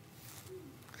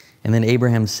 And then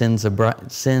Abraham sends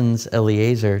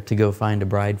Eliezer to go find a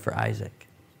bride for Isaac.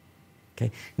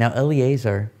 Okay. Now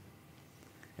Eliezer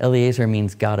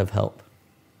means God of help.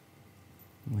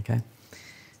 Okay.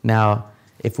 Now,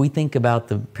 if we think about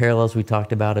the parallels we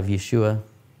talked about of Yeshua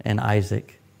and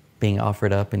Isaac being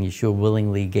offered up, and Yeshua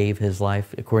willingly gave his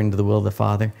life according to the will of the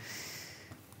Father,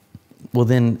 well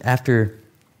then after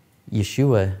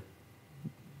Yeshua,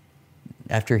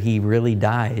 after he really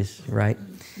dies, right?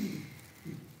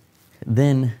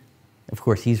 Then, of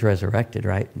course, he's resurrected,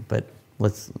 right? But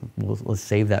let's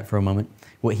save that for a moment.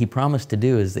 What he promised to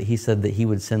do is that he said that he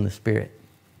would send the Spirit,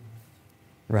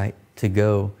 right, to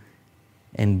go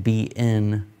and be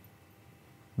in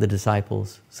the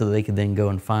disciples so that they could then go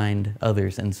and find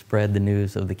others and spread the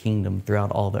news of the kingdom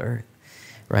throughout all the earth,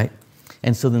 right?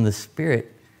 And so then the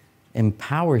Spirit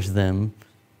empowers them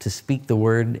to speak the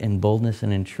word in boldness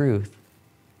and in truth,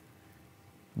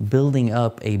 building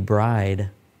up a bride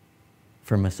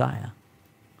for Messiah,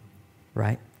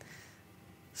 right?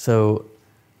 So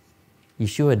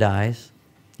Yeshua dies.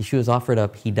 Yeshua's offered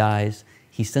up. He dies.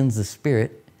 He sends the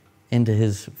Spirit into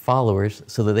his followers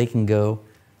so that they can go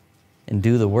and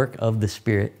do the work of the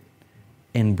Spirit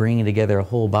in bringing together a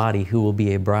whole body who will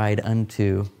be a bride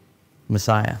unto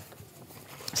Messiah.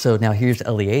 So now here's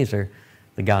Eliezer,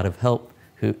 the God of help,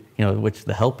 who, which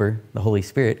the helper, the Holy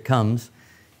Spirit, comes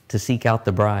to seek out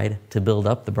the bride, to build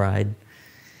up the bride.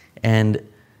 And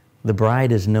the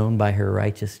bride is known by her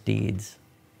righteous deeds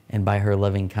and by her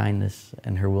loving kindness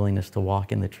and her willingness to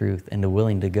walk in the truth and the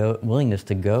willingness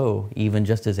to go even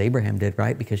just as Abraham did,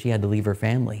 right? Because she had to leave her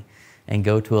family and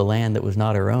go to a land that was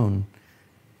not her own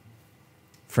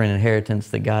for an inheritance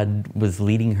that God was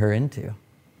leading her into,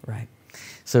 right?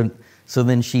 So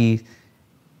then she's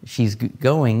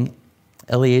going,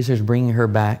 Eliezer's bringing her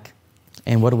back,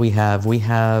 and what do we have? We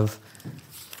have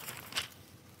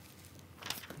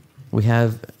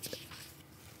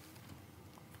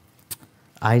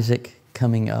Isaac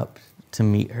coming up to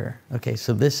meet her. Okay,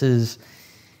 so this is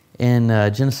in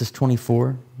Genesis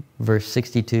 24, verse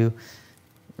 62.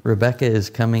 Rebekah is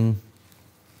coming,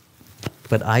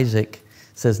 but Isaac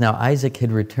says, now Isaac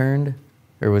had returned,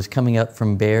 or was coming up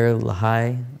from Beer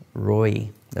Lahai Roi,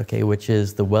 okay, which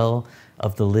is the well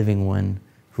of the living one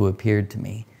who appeared to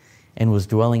me, and was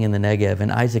dwelling in the Negev.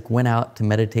 And Isaac went out to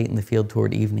meditate in the field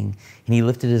toward evening. And he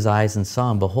lifted his eyes and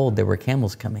saw, and behold, there were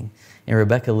camels coming. And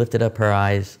Rebekah lifted up her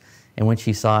eyes, and when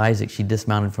she saw Isaac, she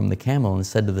dismounted from the camel and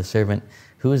said to the servant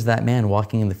 "Who is that man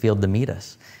walking in the field to meet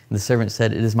us?" And the servant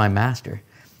said, "It is my master."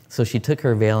 So she took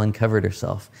her veil and covered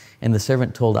herself. And the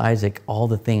servant told Isaac all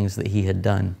the things that he had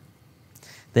done.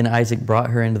 Then Isaac brought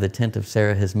her into the tent of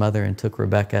Sarah his mother and took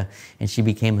Rebekah, and she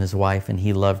became his wife, and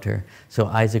he loved her. So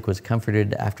Isaac was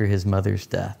comforted after his mother's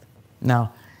death.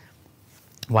 Now,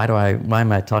 why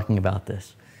am I talking about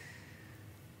this?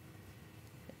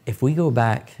 If we go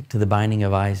back to the binding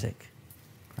of Isaac,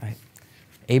 right?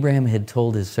 Abraham had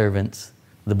told his servants,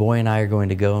 "The boy and I are going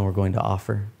to go and we're going to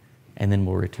offer, and then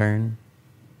we'll return."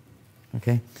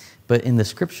 Okay? But in the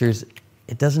scriptures,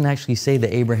 it doesn't actually say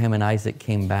that Abraham and Isaac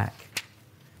came back.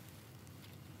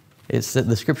 It's that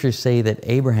the scriptures say that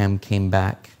Abraham came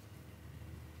back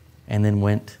and then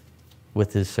went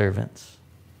with his servants.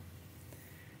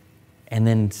 And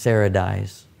then Sarah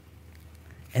dies.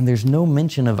 And there's no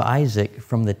mention of Isaac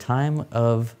from the time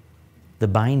of the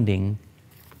binding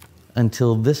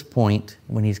until this point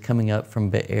when he's coming up from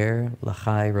Be'er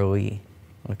Lahai Roi.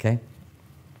 Okay?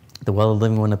 The well of the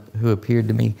living one who appeared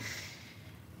to me.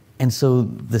 And so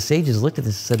the sages looked at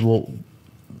this and said, well,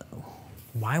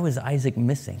 why was Isaac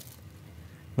missing?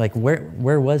 Like,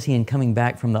 where was he in coming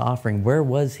back from the offering? Where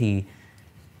was he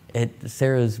at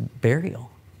Sarah's burial,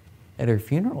 at her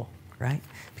funeral, right?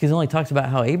 Because it only talks about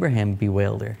how Abraham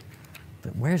bewailed her.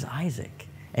 But where's Isaac?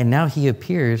 And now he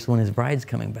appears when his bride's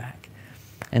coming back.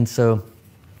 And so,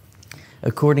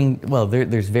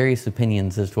 there's various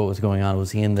opinions as to what was going on.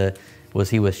 Was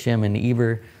he with Shem and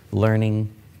Eber learning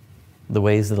the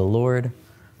ways of the Lord?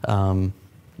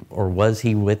 Or was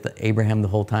he with Abraham the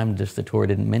whole time, just the Torah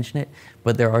didn't mention it?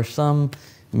 But there are some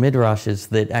midrashes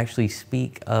that actually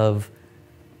speak of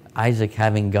Isaac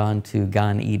having gone to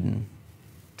Gan Eden,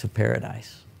 to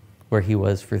paradise, where he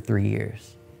was for 3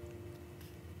 years.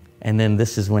 And then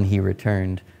this is when he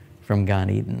returned from Gan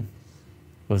Eden,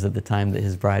 was at the time that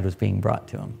his bride was being brought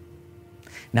to him.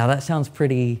 Now that sounds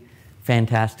pretty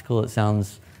fantastical. It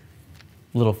sounds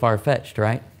a little far-fetched,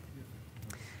 right?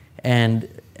 And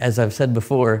as I've said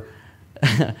before,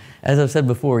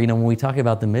 when we talk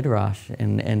about the Midrash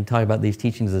and talk about these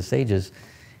teachings of the sages,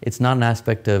 it's not an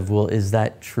aspect of, well, is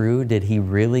that true? Did he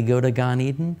really go to Gan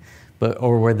Eden?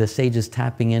 Or were the sages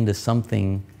tapping into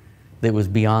something that was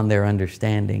beyond their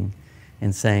understanding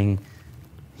and saying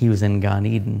he was in Gan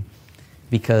Eden?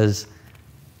 Because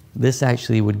this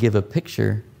actually would give a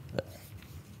picture,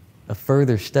 a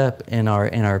further step in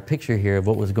our picture here of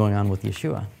what was going on with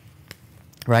Yeshua,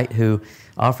 right? Who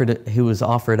was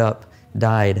offered up,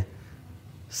 died,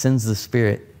 sends the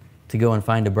Spirit to go and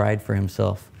find a bride for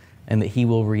himself, and that he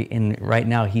will right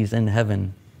now he's in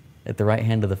heaven at the right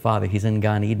hand of the Father. He's in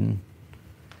Gan Eden.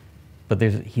 But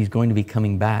he's going to be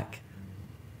coming back.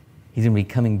 He's going to be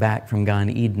coming back from Gan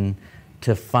Eden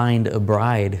to find a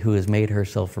bride who has made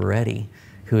herself ready,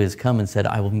 who has come and said,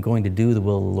 I'm going to do the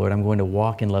will of the Lord. I'm going to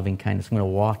walk in loving kindness. I'm going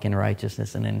to walk in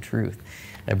righteousness and in truth.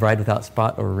 A bride without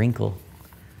spot or wrinkle.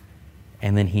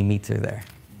 And then he meets her there,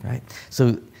 right?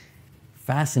 So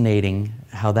fascinating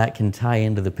how that can tie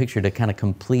into the picture to kind of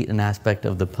complete an aspect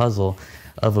of the puzzle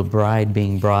of a bride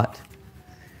being brought.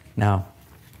 Now,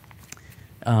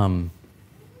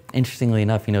 interestingly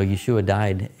enough, Yeshua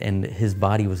died and his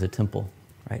body was a temple,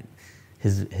 right?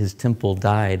 His temple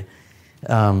died.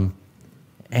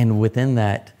 And within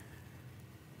that,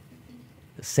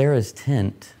 Sarah's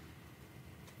tent,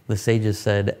 the sages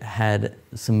said, had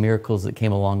some miracles that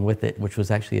came along with it, which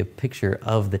was actually a picture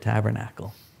of the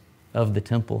tabernacle, of the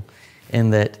temple, in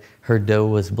that her dough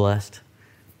was blessed.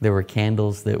 There were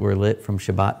candles that were lit from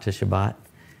Shabbat to Shabbat,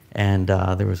 and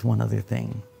there was one other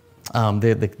thing.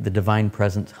 The divine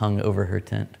presence hung over her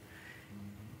tent,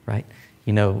 right?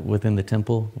 Within the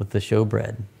temple with the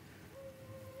showbread.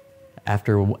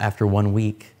 After 1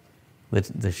 week, the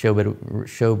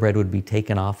showbread would be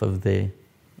taken off of the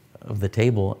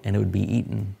table and it would be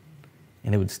eaten,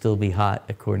 and it would still be hot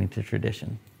according to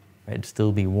tradition, right? It'd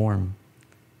still be warm.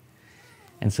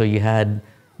 And so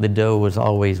the dough was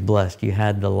always blessed. You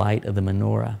had the light of the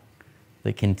menorah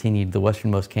that continued. The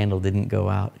westernmost candle didn't go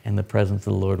out, and the presence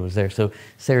of the Lord was there. So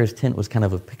Sarah's tent was kind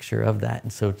of a picture of that.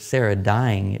 And so Sarah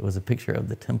dying, it was a picture of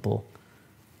the temple,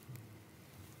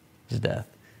 his death,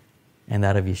 and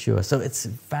that of Yeshua. So it's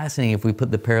fascinating if we put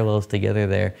the parallels together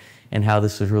there, and how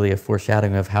this was really a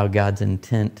foreshadowing of how God's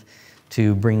intent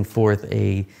to bring forth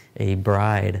a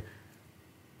bride,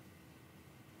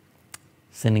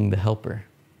 sending the helper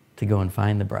to go and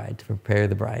find the bride, to prepare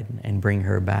the bride and bring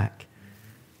her back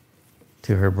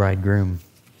to her bridegroom.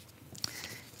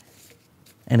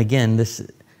 And again,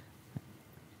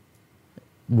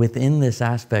 within this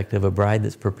aspect of a bride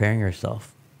that's preparing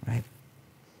herself, right?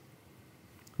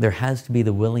 There has to be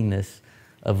the willingness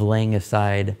of laying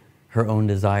aside her own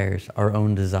desires, our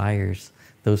own desires,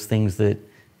 those things that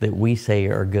we say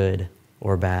are good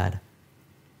or bad,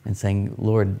 and saying,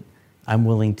 Lord, I'm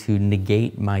willing to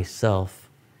negate myself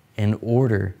in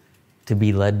order to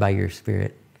be led by your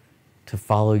Spirit, to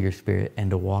follow your Spirit, and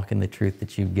to walk in the truth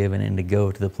that you've given, and to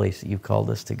go to the place that you've called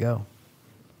us to go.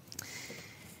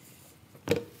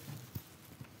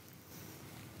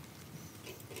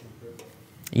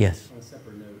 Yes. On a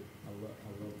separate note, I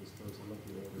love this verse. I love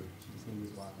the order. She's named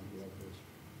his wife, and he loved her.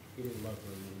 He didn't love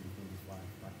her, and then he became his wife,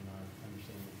 like in our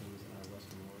understanding of things in our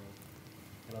Western world.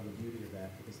 I love the beauty of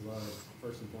that, because love,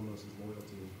 first and foremost, is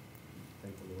loyalty.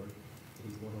 Thank the Lord.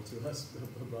 He's loyal to us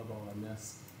above all our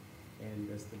mess. And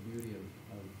that's the beauty of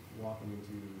walking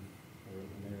into a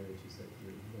marriage, is that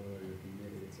you're loyal, you're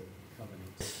committed, it's a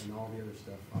covenant. And all the other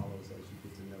stuff follows as you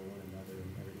get to know one another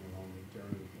and everything along the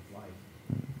journey of life.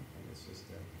 And it's just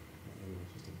a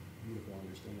beautiful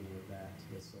understanding of that.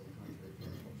 That's so contrary to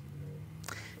our culture today.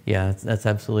 Yeah, that's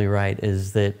absolutely right,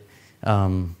 is that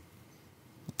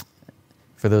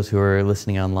for those who are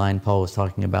listening online, Paul was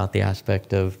talking about the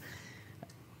aspect of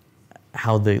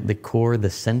how the core,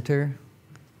 the center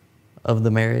of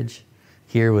the marriage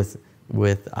here with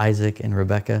Isaac and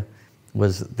Rebekah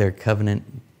was their covenant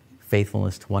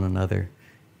faithfulness to one another.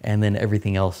 And then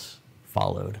everything else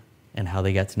followed, and how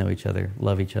they got to know each other,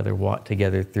 love each other, walk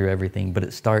together through everything. But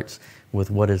it starts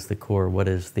with what is the core, what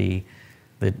is the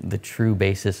true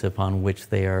basis upon which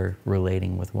they are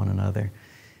relating with one another.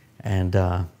 And,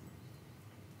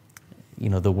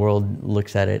 the world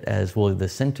looks at it as, well, the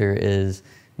center is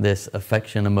this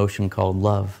affection, emotion called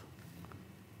love,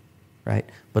 right?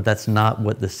 But that's not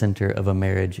what the center of a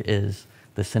marriage is.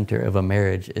 The center of a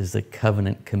marriage is the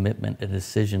covenant commitment, a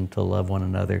decision to love one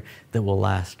another that will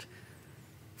last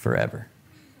forever,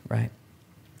 right?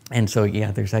 And so,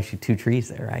 yeah, there's actually two trees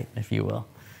there, right, if you will.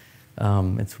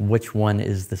 It's which one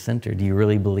is the center. Do you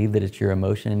really believe that it's your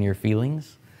emotion and your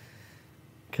feelings?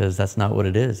 Because that's not what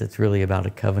it is. It's really about a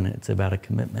covenant. It's about a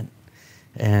commitment.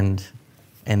 And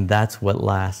that's what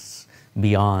lasts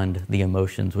beyond the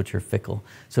emotions, which are fickle.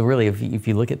 So really, if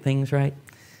you look at things, right,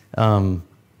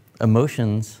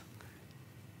 emotions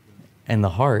and the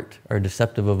heart are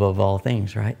deceptive above all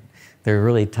things, right? They're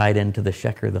really tied into the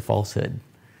sheker, the falsehood,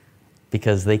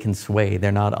 because they can sway.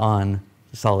 They're not on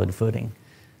solid footing.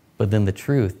 But then the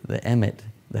truth, the emet,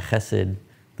 the chesed,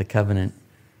 the covenant,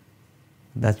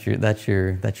 that's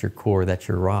your core, that's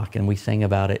your rock. And we sang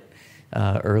about it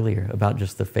earlier, about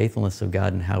just the faithfulness of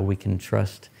God and how we can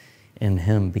trust in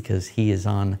Him because He is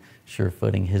on sure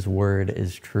footing. His word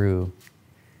is true.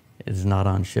 It is not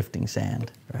on shifting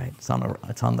sand, right? It's on the rock.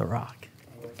 I like how you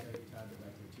tied it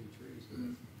back to the two trees.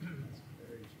 That's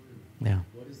very true. Yeah.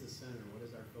 What is the center? What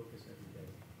is our focus every day?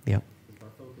 Yep. If our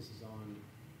focus is on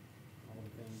all the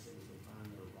things that we find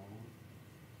that are wrong,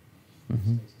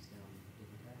 Mm-hmm. it takes us down a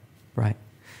different path. Right.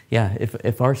 Yeah.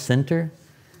 If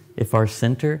our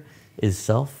center is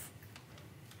self,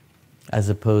 as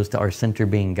opposed to our center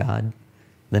being God,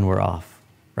 then we're off.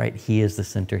 Right? He is the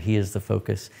center. He is the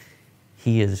focus.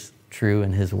 He is true,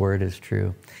 and His word is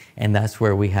true. And that's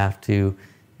where we have to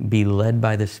be led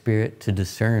by the Spirit to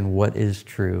discern what is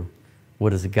true. What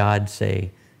does God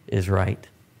say is right?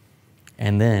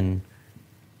 And then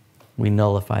we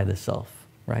nullify the self,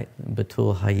 right?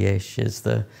 Batul hayesh is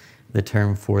the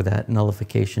term for that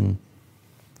nullification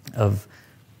of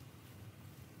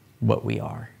what we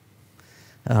are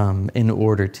in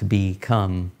order to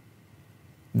become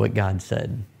what God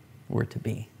said we're to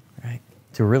be, right?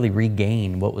 To really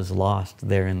regain what was lost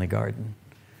there in the garden,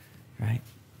 right?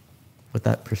 With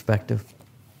that perspective.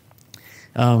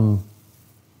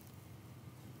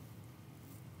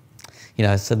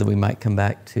 I said that we might come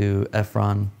back to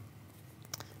Ephron,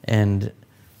 and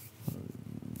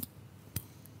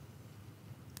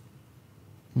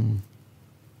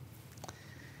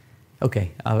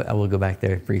okay, I will go back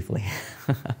there briefly.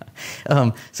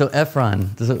 So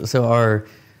Ephron,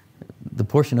 the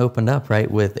portion opened up, right,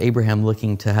 with Abraham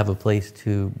looking to have a place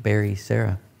to bury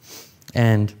Sarah.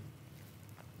 And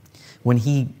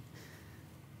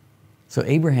so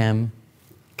Abraham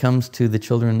comes to the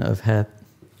children of Heth,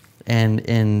 and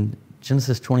in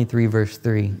Genesis 23, verse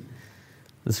 3,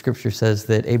 the scripture says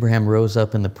that Abraham rose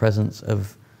up in the presence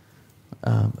of,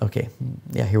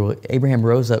 Abraham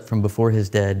rose up from before his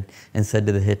dead and said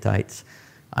to the Hittites,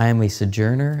 I am a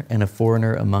sojourner and a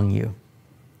foreigner among you.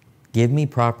 Give me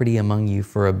property among you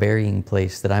for a burying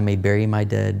place, that I may bury my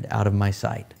dead out of my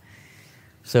sight.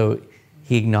 So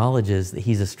he acknowledges that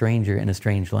he's a stranger in a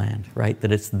strange land, right?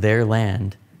 That it's their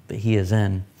land that he is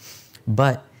in.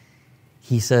 But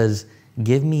he says,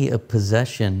 give me a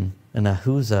possession, an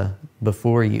ahuzah,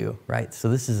 before you, right? So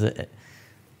this is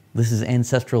This is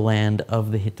ancestral land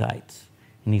of the Hittites.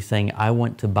 And he's saying, I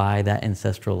want to buy that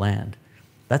ancestral land.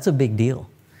 That's a big deal.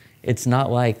 It's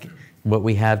not like what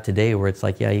we have today where it's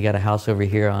like, yeah, you got a house over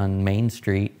here on Main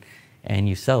Street and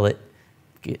you sell it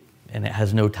and it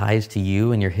has no ties to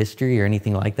you and your history or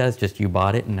anything like that. It's just you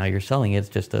bought it and now you're selling it. It's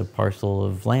just a parcel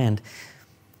of land.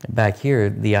 Back here,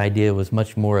 the idea was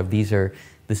much more of this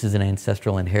is an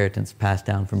ancestral inheritance passed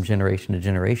down from generation to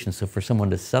generation. So for someone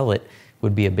to sell it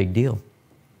would be a big deal.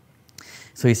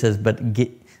 So he says,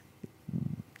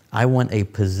 I want a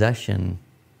possession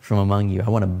from among you. I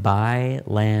want to buy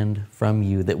land from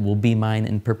you that will be mine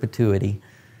in perpetuity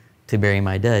to bury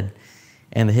my dead.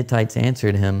 And the Hittites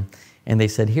answered him, and they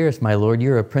said, Hear us, my lord,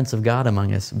 you're a prince of God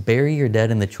among us. Bury your dead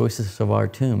in the choicest of our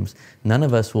tombs. None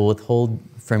of us will withhold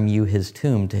from you his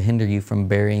tomb to hinder you from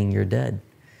burying your dead.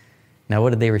 Now,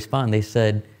 what did they respond? They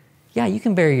said, yeah, you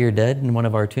can bury your dead in one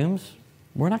of our tombs.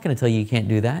 We're not going to tell you can't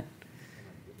do that.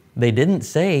 They didn't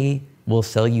say, we'll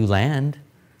sell you land.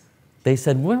 They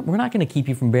said, we're not going to keep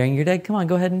you from burying your dead. Come on,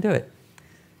 go ahead and do it.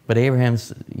 But Abraham,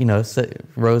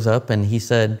 rose up and he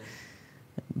said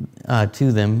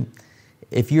to them,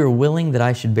 if you are willing that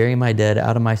I should bury my dead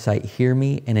out of my sight, hear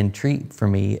me and entreat for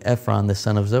me Ephron, the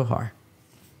son of Zohar,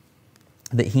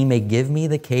 that he may give me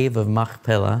the cave of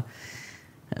Machpelah,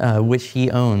 which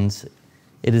he owns.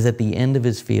 It is at the end of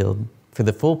his field. For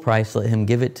the full price, let him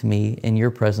give it to me in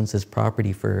your presence as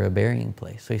property for a burying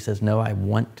place. So he says, no, I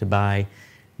want to buy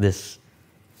this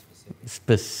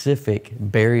specific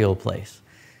burial place.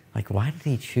 Like, why did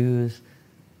he choose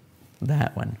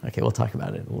that one? Okay, we'll talk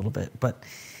about it a little bit. But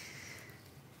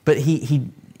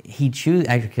he chose,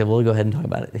 actually, we'll go ahead and talk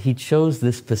about it. He chose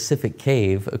this specific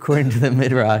cave, according to the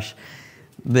Midrash,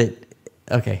 there's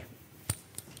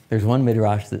one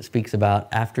Midrash that speaks about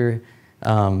after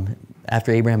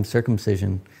Abraham's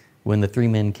circumcision, when the three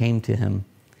men came to him,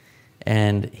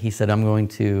 and he said, I'm going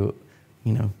to,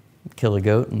 kill a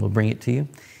goat and we'll bring it to you,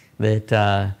 that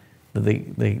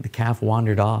the calf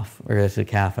wandered off, or it's a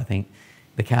calf, I think.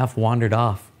 The calf wandered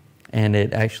off, and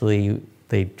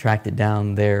they tracked it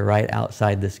down there right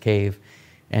outside this cave,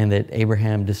 and that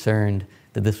Abraham discerned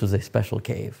that this was a special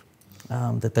cave,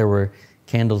 that there were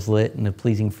candles lit and a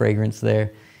pleasing fragrance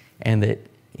there, and that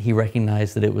he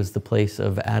recognized that it was the place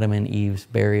of Adam and Eve's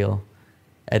burial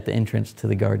at the entrance to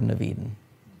the Garden of Eden.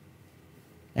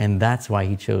 And that's why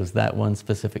he chose that one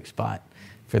specific spot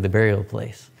for the burial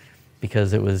place,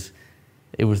 because it was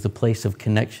the place of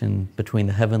connection between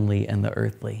the heavenly and the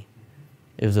earthly.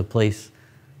 It was a place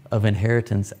of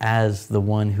inheritance as the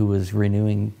one who was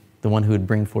renewing, the one who would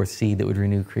bring forth seed that would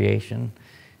renew creation,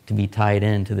 to be tied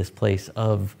into this place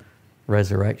of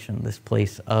resurrection, this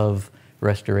place of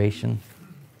restoration.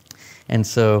 And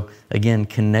so, again,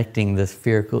 connecting the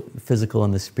physical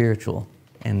and the spiritual,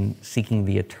 and seeking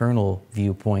the eternal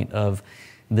viewpoint of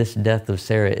this death of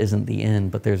Sarah isn't the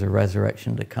end, but there's a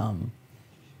resurrection to come,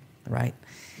 right?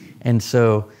 And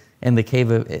so, and the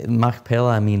cave of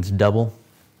Machpelah means double,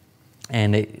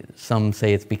 and some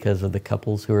say it's because of the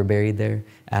couples who are buried there,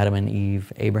 Adam and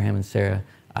Eve, Abraham and Sarah,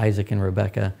 Isaac and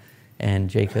Rebekah, and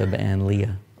Jacob and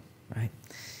Leah, right?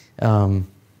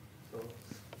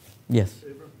 Yes?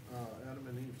 Adam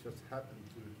and Eve just happened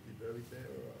to be buried there?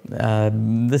 Or?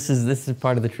 This is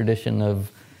part of the tradition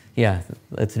of,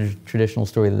 it's a traditional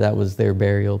story that was their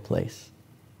burial place.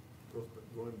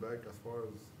 Going back as far as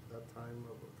that time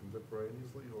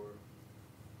contemporaneously, or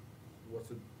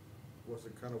was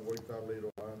it kind of worked out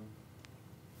later on?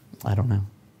 I don't know.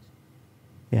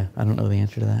 Yeah, I don't know the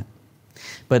answer to that.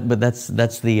 But that's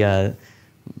the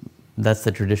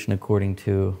tradition according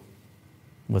to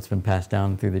what's been passed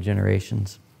down through the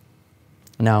generations.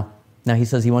 Now he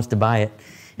says he wants to buy it.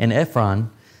 And Ephron,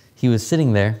 he was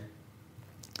sitting there,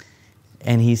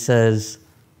 and he says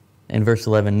in verse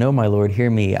 11, No, my Lord, hear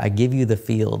me. I give you the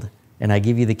field, and I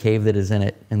give you the cave that is in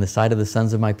it. In the sight of the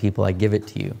sons of my people, I give it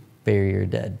to you. Bury your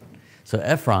dead. So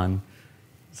Ephron,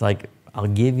 it's like, I'll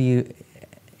give you,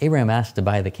 Abraham asked to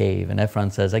buy the cave, and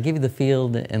Ephron says, I give you the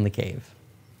field and the cave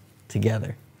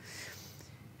together.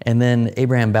 And then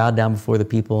Abraham bowed down before the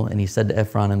people, and he said to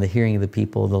Ephron in the hearing of the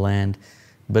people of the land,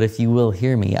 But if you will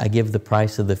hear me, I give the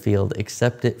price of the field.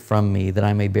 Accept it from me, that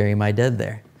I may bury my dead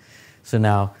there. So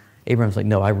now Abraham's like,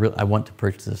 no, I want to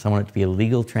purchase this. I want it to be a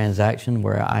legal transaction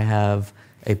where I have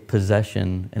a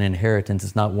possession, an inheritance.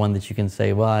 It's not one that you can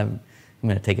say, well, I'm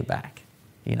going to take it back.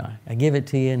 I give it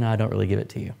to you, and I don't really give it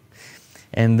to you.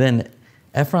 And then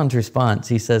Ephron's response,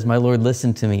 he says, My Lord,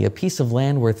 listen to me. A piece of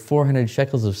land worth 400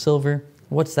 shekels of silver,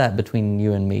 what's that between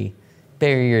you and me?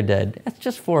 bury your dead. That's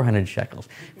just 400 shekels.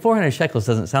 400 shekels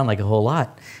doesn't sound like a whole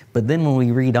lot. But then when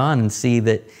we read on and see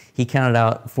that he counted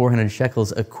out 400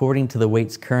 shekels according to the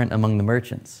weights current among the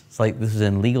merchants. It's like this is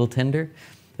in legal tender.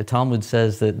 The Talmud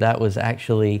says that that was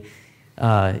actually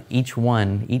each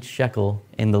shekel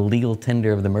in the legal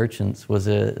tender of the merchants was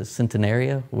a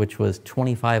centenaria, which was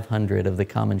 2,500 of the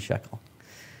common shekel.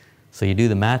 So you do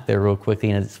the math there real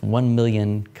quickly, and it's 1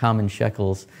 million common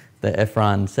shekels that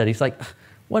Ephron said. He's like,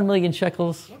 1 million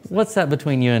shekels? What's that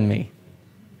between you and me?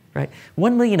 Right?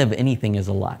 1 million of anything is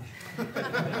a lot.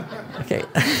 Okay.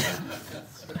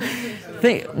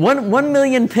 Think, 1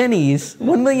 million pennies,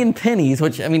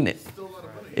 which, I mean,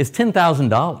 is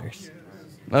 $10,000.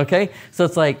 Okay? So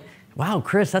it's like, wow,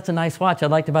 Chris, that's a nice watch.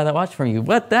 I'd like to buy that watch from you.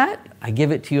 What, that? I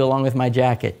give it to you along with my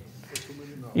jacket.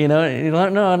 No,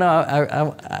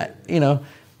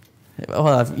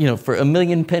 for 1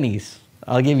 million pennies,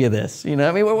 I'll give you this.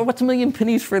 I mean, what's 1 million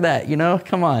pennies for that?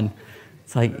 Come on.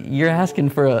 It's like you're asking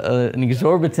for an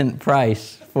exorbitant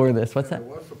price for this. What's that? It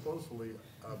was supposedly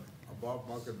above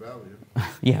market value.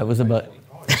 Yeah, it was above.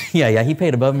 Yeah, he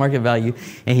paid above market value,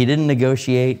 and he didn't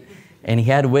negotiate, and he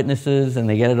had witnesses, and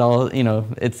they get it all.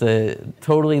 It's a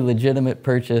totally legitimate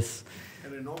purchase.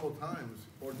 And in normal times,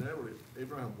 ordinarily,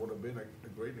 Abraham would have been a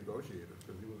great negotiator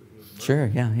because he was a merchant. Sure,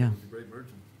 yeah. He was a great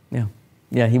merchant.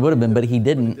 Yeah, he would have been, but he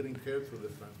didn't. But he didn't care through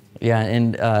this time. Yeah,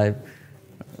 and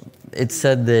it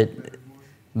said that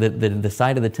the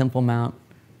side of the Temple Mount,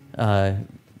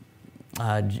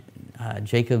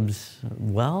 Jacob's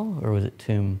well, or was it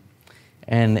tomb,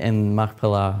 and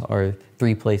Machpelah are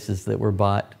 3 places that were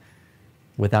bought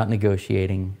without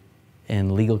negotiating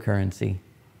in legal currency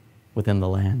within the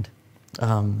land.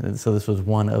 So this was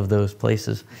one of those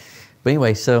places. But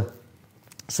anyway, so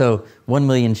 1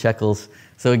 million shekels.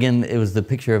 So again, it was the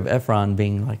picture of Ephron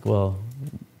being like, well,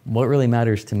 what really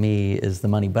matters to me is the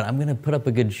money, but I'm going to put up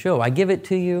a good show. I give it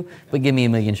to you, but give me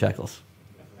 1 million shekels,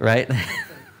 right?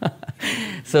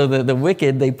 So the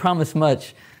wicked, they promise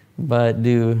much, but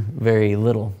do very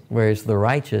little, whereas the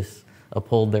righteous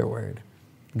uphold their word,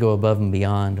 go above and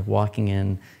beyond, walking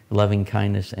in loving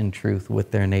kindness and truth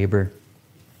with their neighbor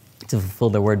to fulfill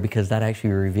their word, because that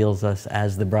actually reveals us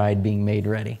as the bride being made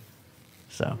ready.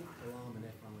 So.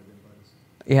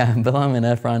 Yeah, Balaam and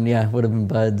Ephron, would have been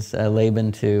buds.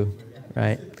 Laban too,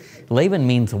 right? Laban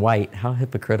means white. How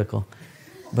hypocritical.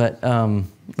 But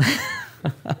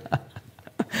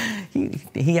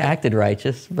he acted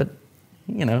righteous, but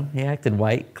he acted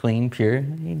white, clean, pure.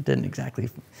 He didn't exactly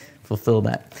fulfill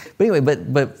that. But anyway,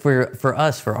 but for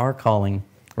us, for our calling,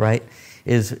 right,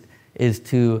 is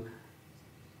to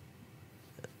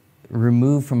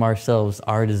remove from ourselves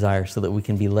our desire so that we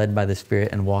can be led by the Spirit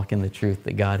and walk in the truth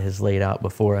that God has laid out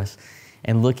before us,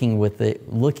 and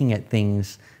looking at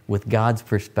things with God's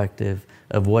perspective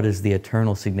of what is the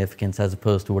eternal significance as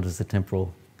opposed to what is the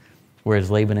temporal.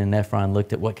 Whereas Laban and Ephron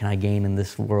looked at what can I gain in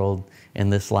this world, in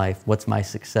this life, what's my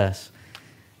success.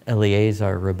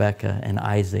 Eleazar, Rebekah, and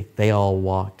Isaac, they all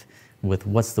walked with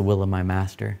what's the will of my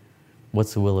master?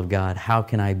 What's the will of God? How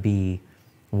can I be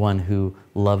one who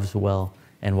loves well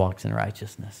and walks in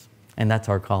righteousness? And that's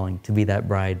our calling, to be that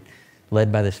bride,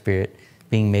 led by the Spirit,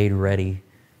 being made ready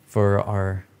for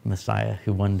our Messiah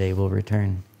who one day will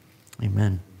return.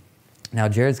 Amen. Now,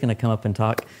 Jared's going to come up and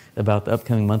talk about the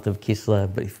upcoming month of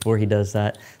Kislev, but before he does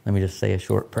that, let me just say a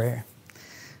short prayer.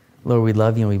 Lord, we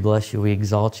love you and we bless you. We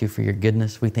exalt you for your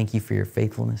goodness. We thank you for your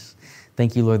faithfulness.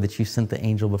 Thank you, Lord, that you sent the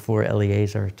angel before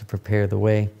Eleazar to prepare the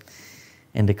way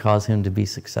and to cause him to be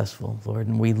successful, Lord.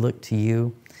 And we look to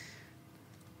you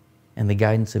and the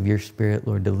guidance of your Spirit,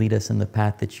 Lord, to lead us in the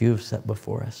path that you have set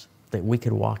before us, that we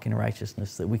could walk in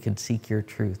righteousness, that we could seek your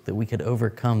truth, that we could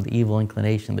overcome the evil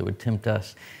inclination that would tempt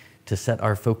us to set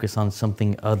our focus on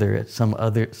something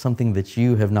something that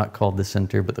you have not called the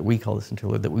center, but that we call the center,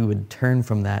 Lord, that we would turn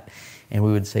from that and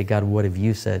we would say, God, what have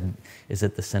you said is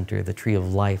at the center? The tree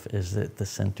of life is at the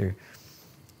center.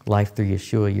 Life through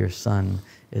Yeshua, your Son,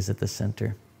 is at the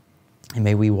center. And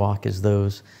may we walk as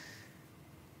those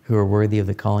who are worthy of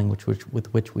the calling with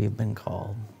which we have been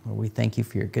called. Lord, we thank you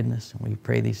for your goodness, and we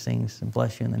pray these things and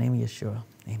bless you in the name of Yeshua.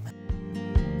 Amen.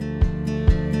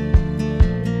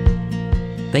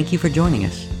 Thank you for joining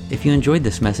us. If you enjoyed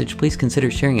this message, please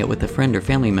consider sharing it with a friend or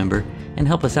family member, and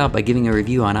help us out by giving a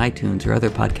review on iTunes or other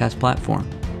podcast platform.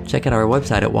 Check out our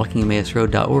website at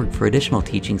walkingemmausroad.org for additional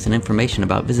teachings and information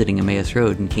about visiting Emmaus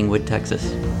Road in Kingwood,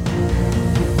 Texas.